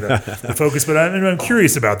exactly the focus, but I'm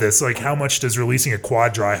curious about this. Like, how much does releasing a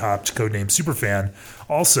quad dry hopped codename Superfan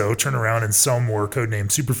also turn around and sell more codename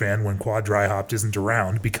Superfan when quad dry hopped isn't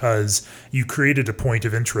around, because you created a point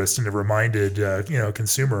of interest and it reminded a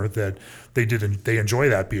consumer that they enjoy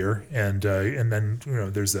that beer, and then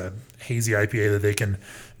there's a hazy IPA that they can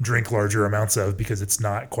drink larger amounts of because it's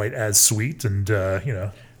not quite as sweet and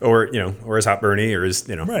Or as hot burny, or as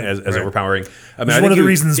as overpowering. I mean, it's one of the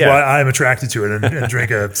reasons why I'm attracted to it and drink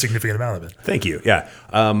a significant amount of it. Thank you. Yeah,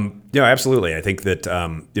 absolutely. I think that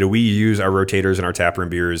we use our rotators and our taproom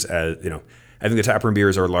beers as I think the taproom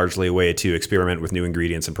beers are largely a way to experiment with new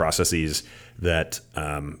ingredients and processes that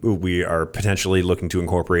we are potentially looking to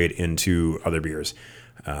incorporate into other beers.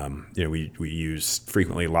 We use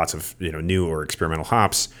frequently lots of new or experimental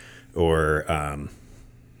hops, or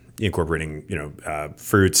incorporating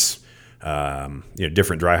fruits,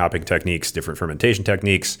 different dry hopping techniques, different fermentation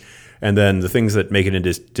techniques, and then the things that make it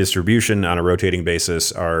into distribution on a rotating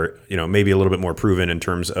basis are maybe a little bit more proven in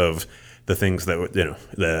terms of the things that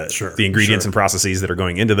the ingredients and processes that are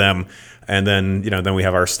going into them, and then then we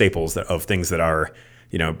have our staples of things that are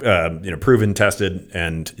proven, tested,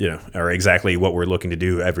 and are exactly what we're looking to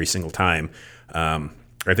do every single time.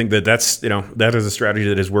 I think that is a strategy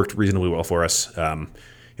that has worked reasonably well for us.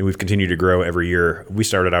 And we've continued to grow every year. We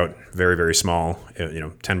started out very, very small,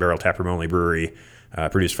 10-barrel taproom only brewery,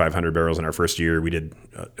 produced 500 barrels in our first year. We did,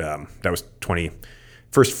 that was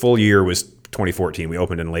first full year was 2014. We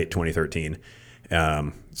opened in late 2013.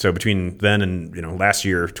 So between then and, last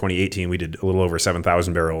year, 2018, we did a little over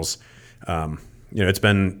 7,000 barrels. It's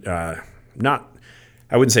been not,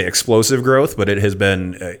 I wouldn't say explosive growth, but it has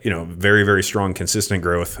been, very, very strong, consistent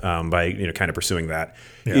growth by, kind of pursuing that.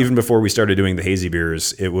 Yeah. Even before we started doing the hazy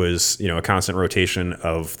beers, it was, a constant rotation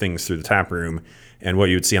of things through the tap room. And what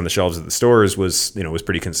you would see on the shelves at the stores was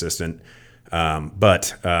pretty consistent.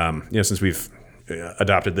 But since we've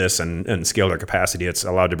adopted this and scaled our capacity, it's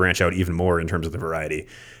allowed to branch out even more in terms of the variety.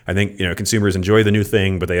 I think, consumers enjoy the new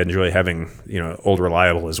thing, but they enjoy having, Old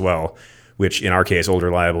Reliable as well, which in our case, Old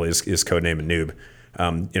Reliable is codename and Noob.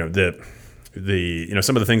 Some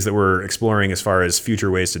of the things that we're exploring as far as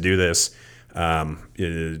future ways to do this.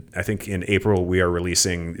 I think in April we are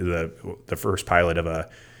releasing the first pilot of a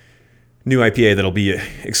new IPA that'll be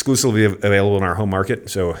exclusively available in our home market.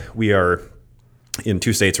 So we are in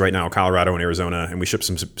 2 states right now, Colorado and Arizona, and we ship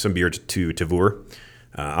some beer to Tavour,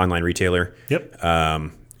 online retailer.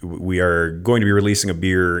 Yep. We are going to be releasing a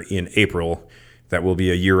beer in April that will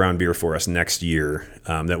be a year-round beer for us next year,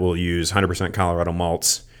 that will use 100% Colorado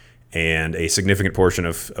malts and a significant portion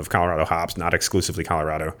of Colorado hops, not exclusively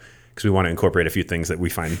Colorado, because we want to incorporate a few things that we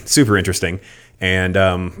find super interesting, and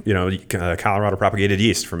Colorado propagated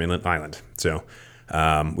yeast from Inland Island. So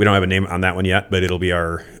we don't have a name on that one yet, but it'll be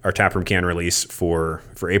our taproom can release for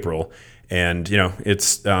April. And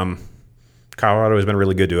it's Colorado has been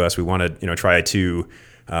really good to us. We want to try to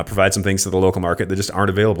provide some things to the local market that just aren't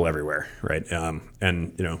available everywhere, right?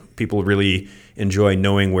 And people really enjoy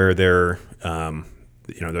knowing where their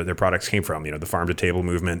products came from. The farm to table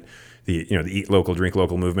movement, the eat local, drink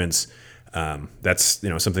local movements. That's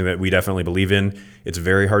something that we definitely believe in. It's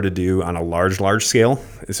very hard to do on a large scale.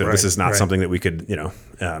 So this is not something that we could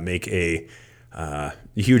make a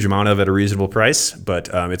huge amount of at a reasonable price, but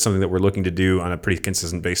it's something that we're looking to do on a pretty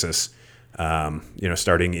consistent basis.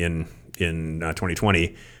 Starting in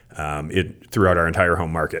 2020, throughout our entire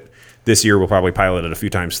home market. This year we'll probably pilot it a few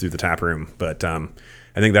times through the tap room, but I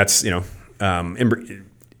think that's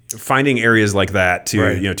finding areas like that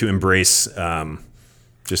to to embrace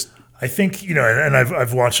just. I think, and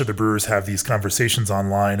I've watched other brewers have these conversations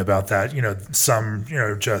online about that, some,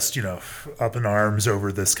 just, up in arms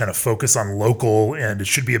over this kind of focus on local and it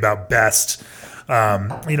should be about best.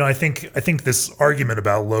 I think this argument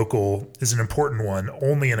about local is an important one,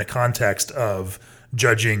 only in a context of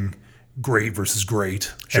judging great versus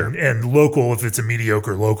great. Sure. And local, if it's a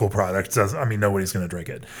mediocre local product, nobody's going to drink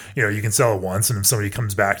it. You can sell it once, and if somebody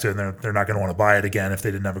comes back to it, they're not going to want to buy it again if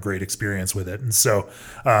they didn't have a great experience with it. And so,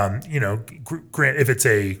 if it's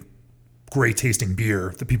a great tasting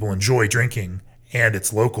beer that people enjoy drinking and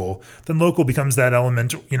it's local, then local becomes that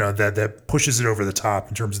element, that pushes it over the top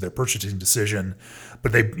in terms of their purchasing decision.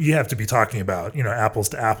 But you have to be talking about, apples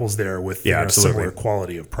to apples there with similar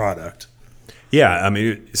quality of product. Yeah,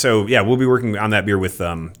 we'll be working on that beer with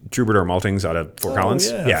Troubadour Maltings out of Fort Collins.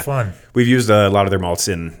 Yeah, fun. We've used a lot of their malts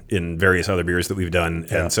in various other beers that we've done,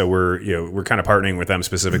 Yeah. and so we're kind of partnering with them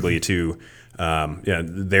specifically to,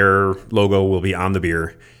 their logo will be on the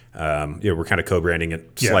beer. We're kind of co-branding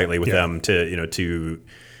it slightly with them to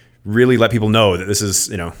really let people know that this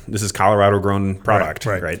is Colorado grown product,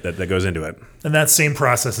 right? That goes into it. And that same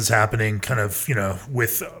process is happening kind of,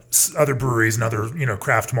 with other breweries and other,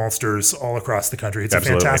 craft maltsters all across the country. It's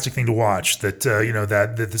Absolutely. a fantastic thing to watch that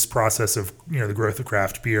this process of, the growth of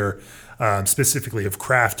craft beer, specifically of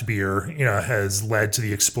craft beer, has led to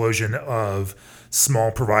the explosion of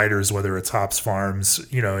small providers, whether it's hops farms,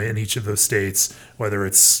 in each of those states, whether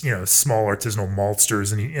it's, small artisanal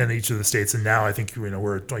maltsters in each of the states. And now I think,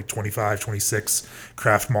 we're at like 25, 26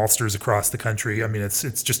 craft maltsters across the country. I mean, it's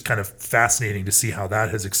just kind of fascinating to see how that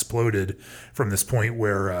has exploded from this point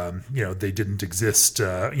where, they didn't exist,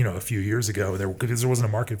 a few years ago because there wasn't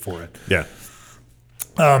a market for it. Yeah.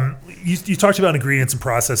 You talked about ingredients and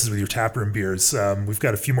processes with your taproom beers. We've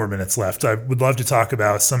got a few more minutes left. I would love to talk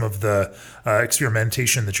about some of the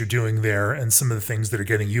experimentation that you're doing there and some of the things that are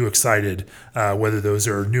getting you excited, whether those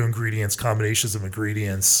are new ingredients, combinations of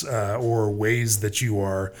ingredients, or ways that you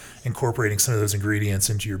are incorporating some of those ingredients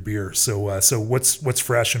into your beer. So what's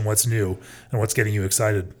fresh and what's new and what's getting you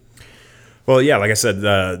excited? Well, yeah, like I said,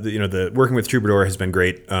 the working with Troubadour has been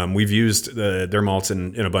great. We've used their malts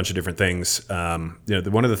in a bunch of different things. One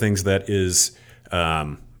of the things that is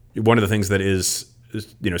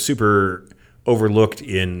super overlooked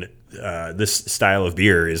in this style of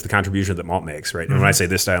beer is the contribution that malt makes, right? And when I say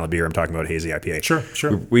this style of beer, I'm talking about hazy IPA.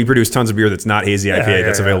 Sure. We produce tons of beer that's not hazy IPA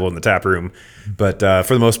that's available in the tap room, but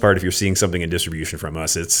for the most part, if you're seeing something in distribution from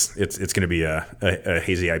us, it's going to be a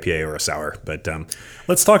hazy IPA or a sour. But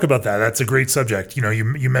let's talk about that. That's a great subject.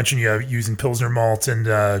 You mentioned you're using Pilsner malt and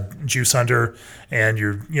Juice Hunter, and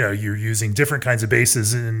you're using different kinds of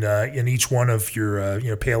bases in each one of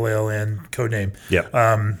your pale ale and Codename.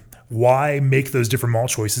 Yeah. Why make those different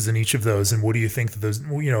malt choices in each of those, and what do you think that those,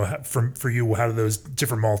 for you, how do those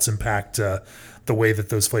different malts impact the way that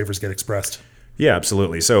those flavors get expressed? Yeah,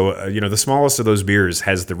 absolutely. So, the smallest of those beers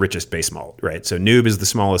has the richest base malt, right? So Noob is the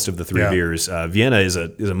smallest of the three beers. Vienna is a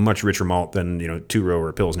much richer malt than, Two Row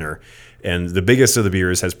or Pilsner. And the biggest of the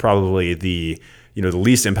beers has probably the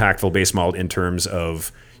least impactful base malt in terms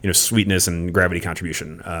of, sweetness and gravity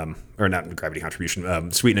contribution, or not gravity contribution,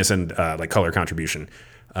 sweetness and like color contribution.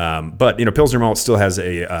 But Pilsner malt still has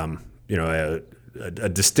a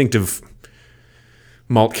distinctive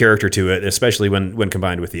malt character to it, especially when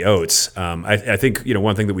combined with the oats. I think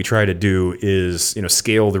one thing that we try to do is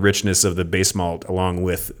scale the richness of the base malt along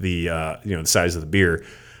with the the size of the beer.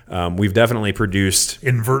 We've definitely produced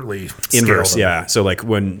inverse, yeah. So like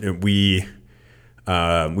when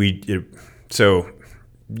so.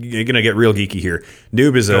 You're gonna get real geeky here.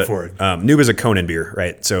 Noob is Noob is a Conan beer,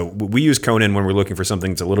 right? So we use Conan when we're looking for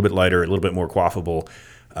something that's a little bit lighter, a little bit more quaffable.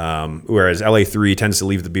 Whereas LA3 tends to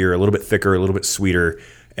leave the beer a little bit thicker, a little bit sweeter,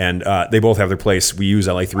 and they both have their place. We use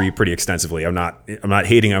LA3 pretty extensively. I'm not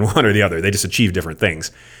hating on one or the other. They just achieve different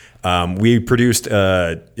things. We produced like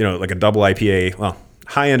a double IPA, well,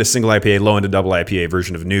 high end a single IPA, low end a double IPA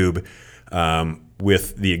version of Noob,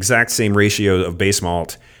 with the exact same ratio of base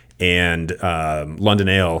malt and London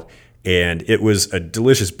Ale, and it was a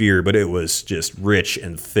delicious beer, but it was just rich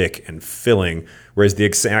and thick and filling, whereas the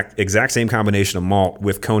exact same combination of malt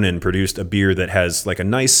with Conan produced a beer that has like a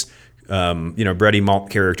nice bready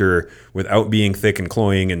malt character without being thick and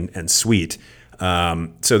cloying and sweet.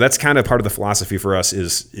 So that's kind of part of the philosophy for us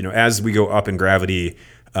is, as we go up in gravity,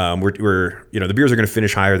 we're the beers are going to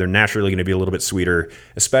finish higher. They're naturally going to be a little bit sweeter,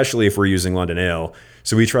 especially if we're using London Ale.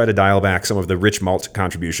 So we try to dial back some of the rich malt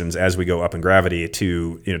contributions as we go up in gravity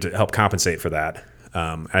to help compensate for that.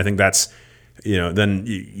 I think that's, then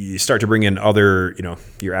you start to bring in other,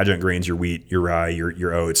 your adjunct grains, your wheat, your rye,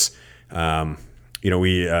 your oats.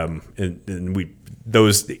 We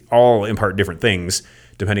those all impart different things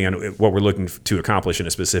depending on what we're looking to accomplish in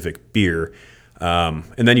a specific beer.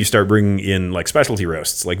 And then you start bringing in like specialty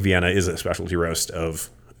roasts, like Vienna is a specialty roast of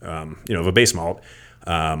of a base malt.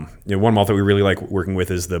 One malt that we really like working with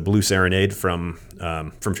is the Blue Serenade from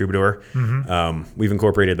Troubadour. We've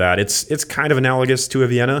incorporated that. It's kind of analogous to a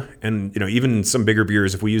Vienna, and even some bigger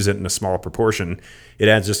beers, if we use it in a small proportion, it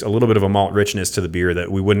adds just a little bit of a malt richness to the beer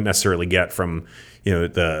that we wouldn't necessarily get from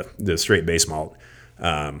the straight base malt.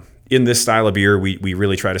 In this style of beer, we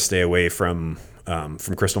really try to stay away from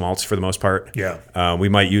crystal malts for the most part. Yeah. We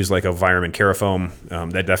might use like a Weyermann Carafoam.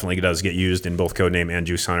 That definitely does get used in both Codename and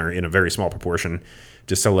Juice Hunter in a very small proportion,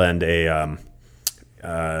 just to lend a,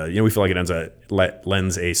 we feel like it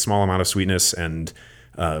lends a small amount of sweetness and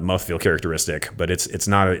mouthfeel characteristic, but it's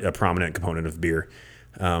not a prominent component of beer.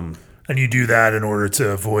 And you do that in order to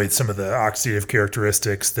avoid some of the oxidative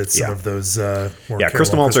characteristics that some of those more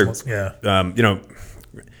crystal malts are. Yeah.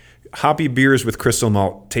 Hoppy beers with crystal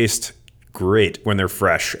malt taste great when they're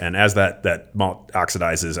fresh, and as that malt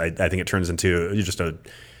oxidizes, I think it turns into just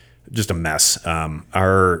a mess.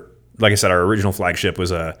 Like I said, our original flagship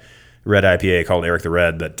was a red IPA called Eric the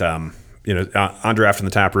Red that on draft in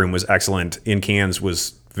the tap room was excellent. In cans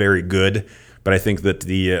was very good, but I think that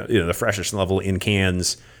the freshness level in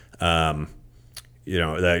cans, the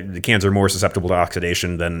cans are more susceptible to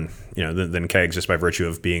oxidation than kegs, just by virtue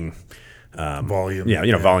of being volume.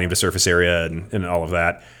 Volume to surface area and all of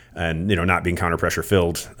that. And not being counter pressure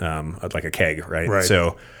filled like a keg, right? Right.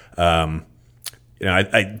 So,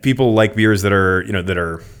 people like beers that are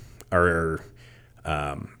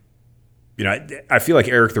I feel like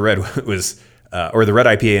Eric the Red was, or the Red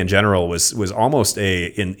IPA in general was almost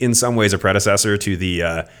in some ways a predecessor to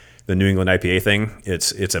the New England IPA thing.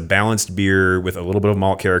 It's a balanced beer with a little bit of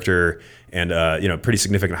malt character and pretty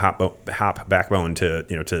significant hop backbone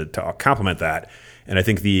to complement that. And I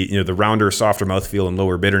think the rounder, softer mouthfeel and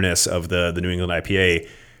lower bitterness of the New England IPA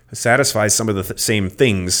satisfies some of the same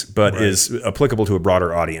things, but is applicable to a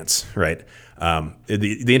broader audience, right?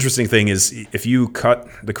 The interesting thing is if you cut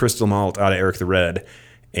the crystal malt out of Eric the Red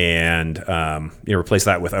and replace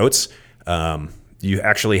that with oats, you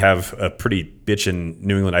actually have a pretty bitchin'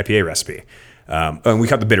 New England IPA recipe. And we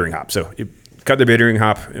cut the bittering hop, so you cut the bittering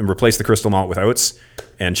hop and replace the crystal malt with oats,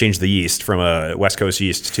 and change the yeast from a West Coast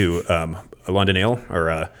yeast to a London Ale or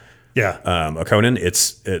a Conan.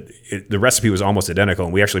 The recipe was almost identical,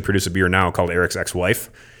 and we actually produce a beer now called Eric's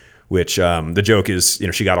Ex-Wife, which the joke is,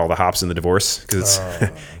 she got all the hops in the divorce because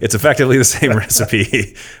it's effectively the same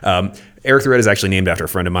recipe. Eric the Red is actually named after a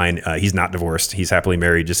friend of mine. He's not divorced. He's happily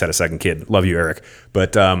married, just had a second kid. Love you, Eric.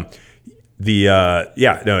 But the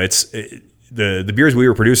beers we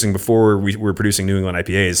were producing before we were producing New England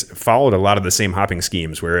IPAs followed a lot of the same hopping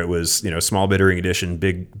schemes, where it was small bittering addition,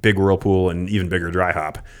 big whirlpool, and even bigger dry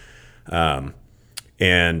hop. I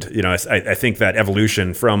think that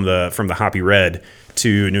evolution from the hoppy red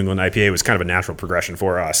to New England IPA was kind of a natural progression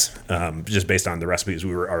for us, just based on the recipes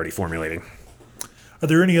we were already formulating. Are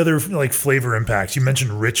there any other flavor impacts? You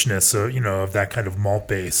mentioned richness, of that kind of malt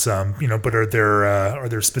base. But are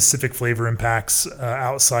there specific flavor impacts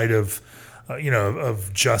outside of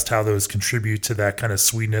just how those contribute to that kind of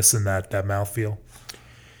sweetness and that mouthfeel?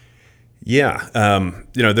 Yeah.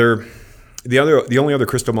 The only other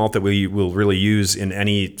crystal malt that we will really use in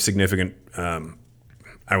any significant, I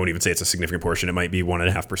won't even say it's a significant portion. It might be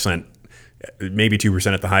 1.5%, maybe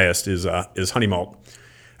 2% at the highest is honey malt.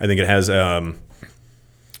 I think it has,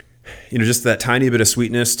 just that tiny bit of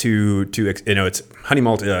sweetness it's honey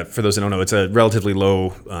malt. For those that don't know, it's a relatively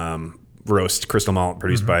low, roast crystal malt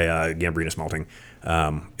produced by Gambrinus Malting.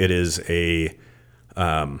 It is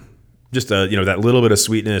that little bit of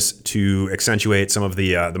sweetness to accentuate some of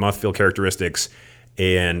the mouthfeel characteristics,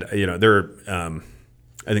 and I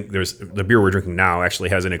think there's the beer we're drinking now actually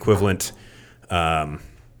has an equivalent. It's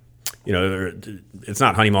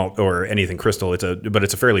not honey malt or anything crystal. But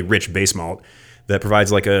it's a fairly rich base malt that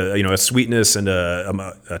provides like a sweetness and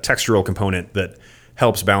a textural component that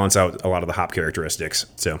helps balance out a lot of the hop characteristics.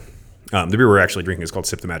 So. The beer we're actually drinking is called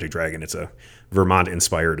Sip the Magic Dragon. It's a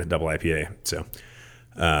Vermont-inspired double IPA. So,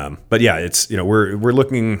 but yeah, it's we're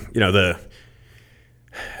looking the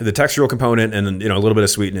textural component and then a little bit of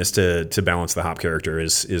sweetness to balance the hop character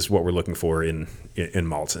is what we're looking for in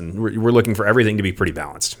malts, and we're looking for everything to be pretty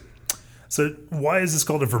balanced. So, why is this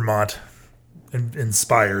called a Vermont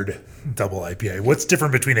inspired double IPA? What's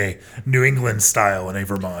different between a New England style and a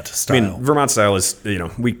Vermont style? I mean, Vermont style is,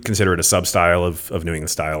 we consider it a sub-style of New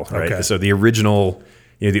England style, right? Okay. So the original,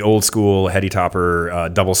 the old school Heady Topper,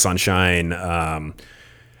 Double Sunshine, some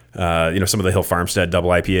of the Hill Farmstead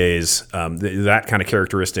double IPAs, that kind of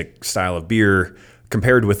characteristic style of beer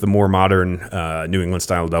compared with the more modern New England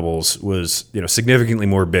style doubles was, significantly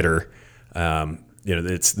more bitter.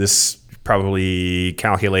 It's this probably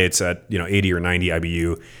calculates at 80 or 90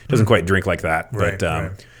 IBU. Doesn't quite drink like that, Right, but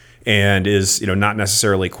right. and is not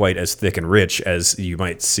necessarily quite as thick and rich as you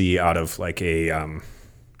might see out of like a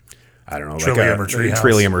I don't know, Trillium or like a Treehouse.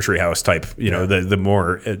 Trillium or Treehouse type. The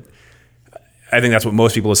more. I think that's what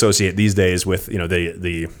most people associate these days with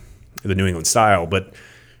the New England style, but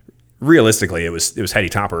realistically, it was Heady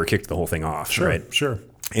Topper kicked the whole thing off, right? Sure.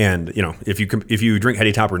 And if you drink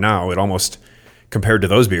Heady Topper now, it almost, compared to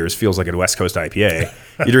those beers, feels like a West Coast IPA.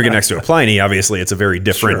 You drink it next to a Pliny, obviously, it's a very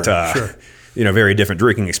different, Sure. Very different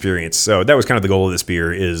drinking experience. So that was kind of the goal of this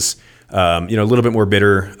beer is, a little bit more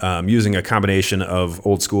bitter, using a combination of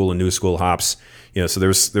old school and new school hops. So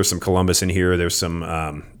there's some Columbus in here. There's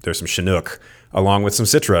some Chinook, along with some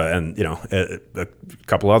Citra, and a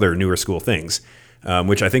couple other newer school things,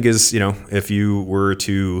 which I think is if you were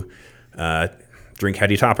to drink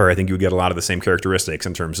Heady Topper, I think you would get a lot of the same characteristics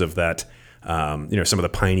in terms of that. Some of the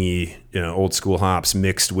piney, old school hops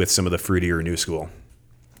mixed with some of the fruitier new school.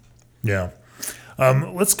 Yeah.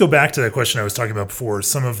 Let's go back to that question I was talking about before.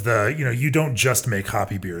 Some of the, you don't just make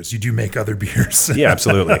hoppy beers. You do make other beers. Yeah,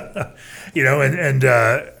 absolutely.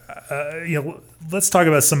 Let's talk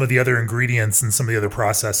about some of the other ingredients and some of the other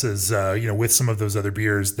processes, with some of those other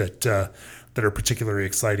beers that are particularly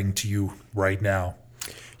exciting to you right now.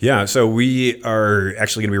 Yeah, so we are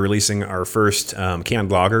actually going to be releasing our first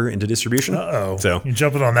canned lager into distribution. Uh-oh. So you're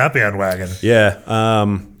jumping on that bandwagon. yeah,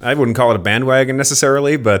 I wouldn't call it a bandwagon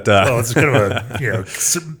necessarily, but Well, it's kind of a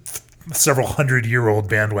several 100-year-old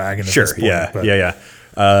bandwagon. At sure, this point, yeah.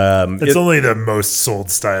 It's only the most sold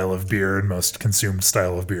style of beer and most consumed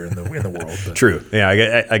style of beer in the world. But True.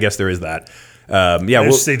 Yeah, I guess there is that. I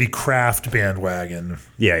should say the craft bandwagon.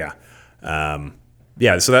 Yeah. So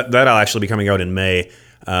that'll actually be coming out in May.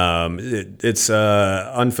 It's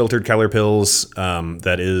unfiltered Keller Pils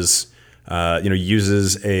that is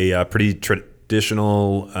uses a pretty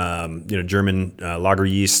traditional German lager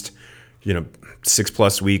yeast,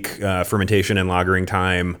 6+ week fermentation and lagering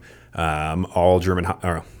time, all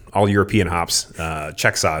European hops,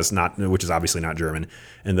 Czech Saaz, which is obviously not German,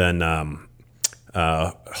 and then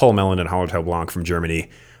Hull Melon and Hallertau Blanc from Germany.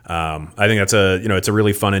 I think that's it's a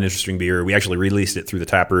really fun and interesting beer. We actually released it through the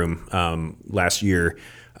tap room last year.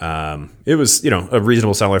 It was a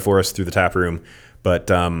reasonable seller for us through the tap room, but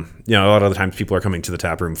a lot of the times people are coming to the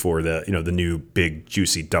tap room for the the new big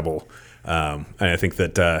juicy double. And I think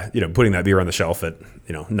that putting that beer on the shelf at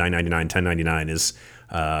 $9.99, $10.99 is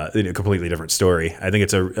a completely different story. I think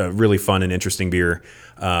it's a really fun and interesting beer.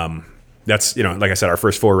 That's, like I said, our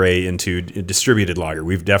first foray into distributed lager.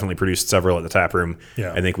 We've definitely produced several at the tap room.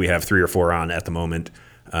 Yeah. I think we have 3 or 4 on at the moment.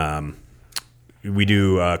 We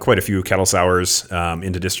do quite a few kettle sours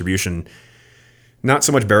into distribution. Not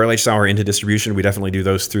so much barrel-aged sour into distribution. We definitely do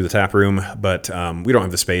those through the tap room, but we don't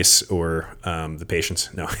have the space or the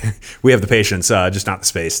patience. No, we have the patience, just not the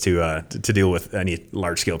space to deal with any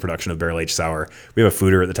large-scale production of barrel-aged sour. We have a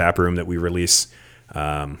foeder at the tap room that we release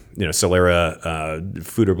Solera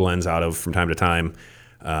foeder blends out of from time to time.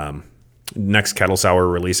 Next kettle sour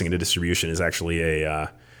we're releasing into distribution is actually a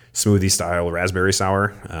smoothie style raspberry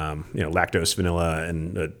sour, lactose, vanilla,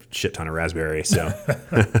 and a shit ton of raspberry. So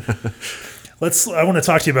I want to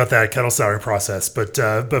talk to you about that kettle sour process, but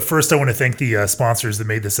first I want to thank the sponsors that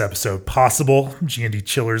made this episode possible. G&D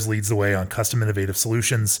Chillers leads the way on custom innovative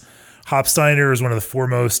solutions. Hopsteiner is one of the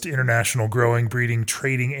foremost international growing, breeding,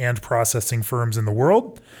 trading, and processing firms in the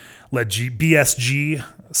world. Let BSG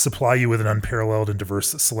supply you with an unparalleled and diverse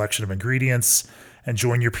selection of ingredients. And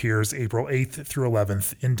join your peers April 8th through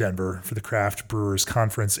 11th in Denver for the Craft Brewers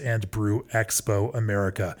Conference and Brew Expo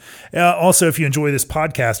America. Also, if you enjoy this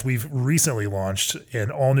podcast, we've recently launched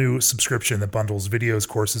an all-new subscription that bundles videos,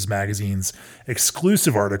 courses, magazines,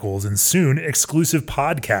 exclusive articles, and soon exclusive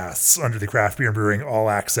podcasts under the Craft Beer and Brewing All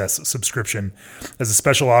Access subscription. As a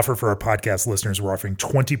special offer for our podcast listeners, we're offering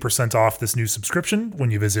 20% off this new subscription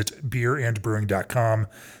when you visit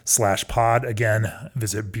beerandbrewing.com/pod. Again,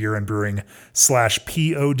 visit beerandbrewing/pod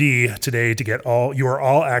today to get your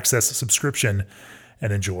all access subscription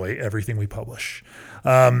and enjoy everything we publish.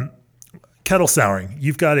 Kettle souring.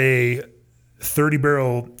 You've got a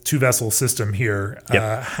 30-barrel 2-vessel system here.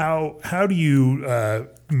 Yep. How do you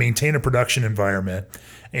maintain a production environment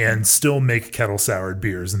and still make kettle soured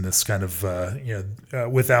beers in this kind of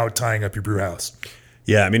without tying up your brew house?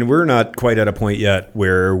 Yeah, I mean, we're not quite at a point yet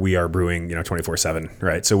where we are brewing, 24/7,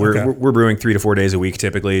 right? So we're brewing 3 to 4 days a week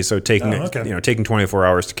typically. So taking 24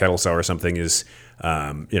 hours to kettle sour something is,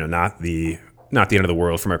 not the end of the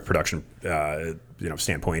world from a production,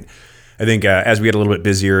 standpoint. I think as we get a little bit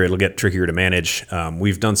busier, it'll get trickier to manage.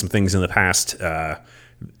 We've done some things in the past,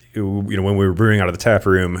 when we were brewing out of the tap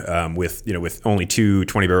room with only two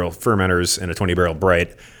 20-barrel fermenters and a 20-barrel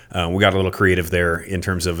bright, we got a little creative there in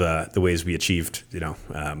terms of the ways we achieved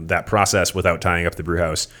that process without tying up the brew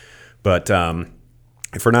house. But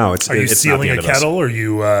for now, it's Are you it's sealing not a the end of us. kettle? Or are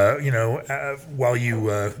you while you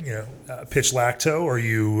pitch lacto? Or are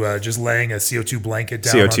you just laying a CO2 blanket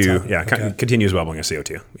down? CO2, on top? yeah, Okay. continuous bubbling of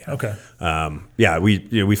CO2. Yeah. Okay.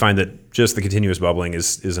 We find that just the continuous bubbling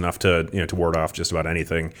is enough to to ward off just about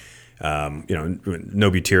anything.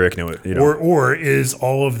 No butyric, Or is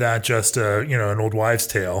all of that just an old wives'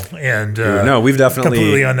 tale and no, we've definitely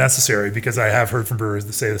completely unnecessary? Because I have heard from brewers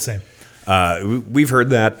that say the same. We've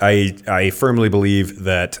heard that. I firmly believe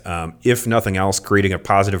that if nothing else, creating a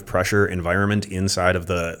positive pressure environment inside of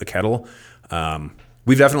the kettle.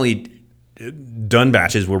 We've definitely done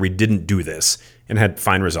batches where we didn't do this and had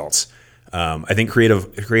fine results. I think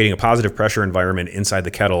creating a positive pressure environment inside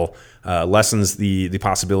the kettle lessens the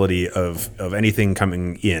possibility of anything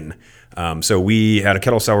coming in. So we had a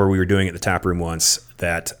kettle sour we were doing at the tap room once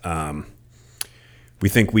that we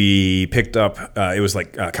think we picked up. It was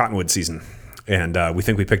like cottonwood season, and we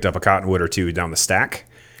think we picked up a cottonwood or two down the stack,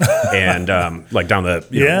 and like down the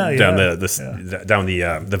down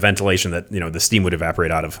the ventilation that the steam would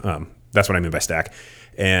evaporate out of. That's what I mean by stack,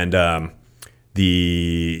 and.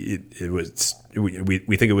 We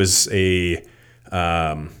think it was a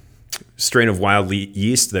strain of wild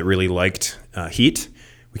yeast that really liked heat.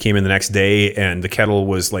 We came in the next day and the kettle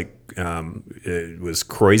was like it was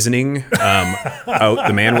croisoning out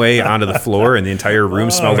the manway onto the floor, and the entire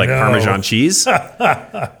room smelled like Parmesan cheese.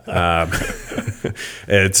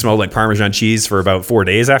 It smelled like Parmesan cheese for about 4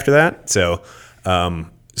 days after that. So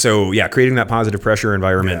yeah, creating that positive pressure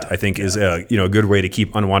environment, I think, is a good way to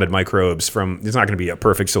keep unwanted microbes from. It's not going to be a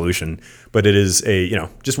perfect solution, but it is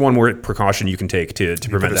just one more precaution you can take to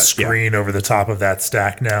prevent Put a that. screen over the top of that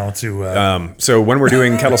stack now to. So when we're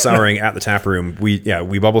doing kettle souring at the tap room, we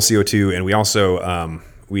bubble CO2, and we also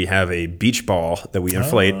we have a beach ball that we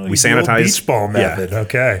inflate. We sanitize. Beach ball method.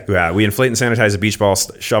 Okay. Yeah, we inflate and sanitize a beach ball,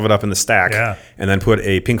 shove it up in the stack, and then put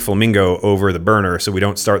a pink flamingo over the burner so we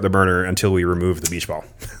don't start the burner until we remove the beach ball.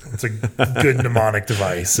 It's a good mnemonic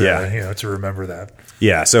device, to remember that.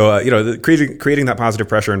 Yeah, so creating that positive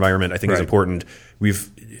pressure environment, I think, is important.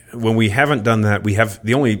 When we haven't done that, we have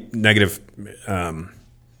the only negative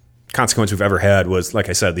consequence we've ever had was, like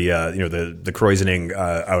I said, the croisoning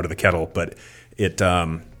out of the kettle, but it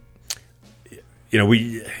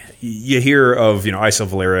you hear of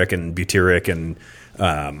isovaleric and butyric and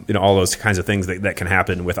all those kinds of things that can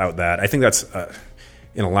happen without that. I think that's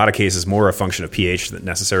in a lot of cases more a function of pH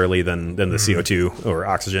necessarily than the CO2 or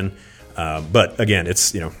oxygen. But again,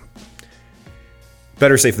 it's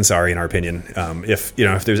better safe than sorry in our opinion. If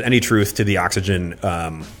there's any truth to the oxygen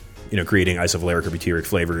creating isovaleric or butyric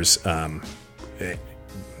flavors,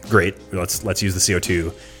 great. Let's use the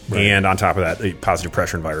CO2. And on top of that, a positive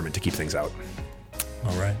pressure environment to keep things out.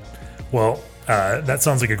 All right. Well, that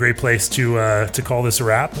sounds like a great place to call this a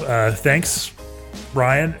wrap. Thanks,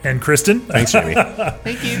 Ryan and Kristen. Thanks, Jamie.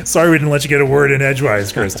 Thank you. Sorry we didn't let you get a word in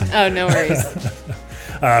edgewise, Kristen. Oh, no worries.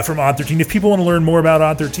 From Odd 13. If people want to learn more about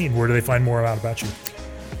Odd 13, where do they find more about you?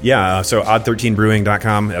 Yeah, so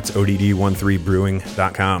odd13brewing.com. That's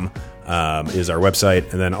odd13brewing.com. Is our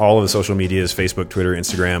website, and then all of the social medias, Facebook, Twitter,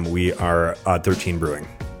 Instagram, we are Odd13 Brewing.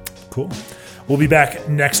 Cool. We'll be back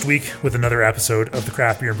next week with another episode of the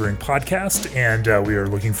Craft Beer and Brewing Podcast, and we are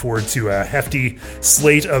looking forward to a hefty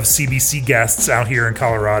slate of CBC guests out here in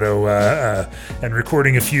Colorado and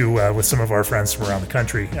recording a few with some of our friends from around the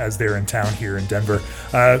country as they're in town here in Denver.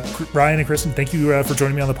 Ryan and Kristen, thank you for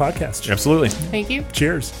joining me on the podcast. Absolutely. Thank you.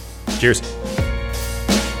 Cheers. Cheers.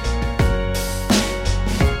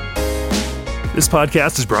 This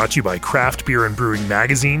podcast is brought to you by Craft Beer and Brewing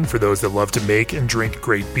Magazine for those that love to make and drink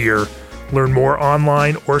great beer. Learn more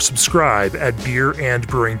online or subscribe at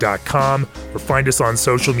beerandbrewing.com or find us on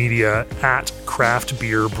social media at Craft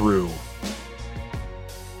Beer Brew.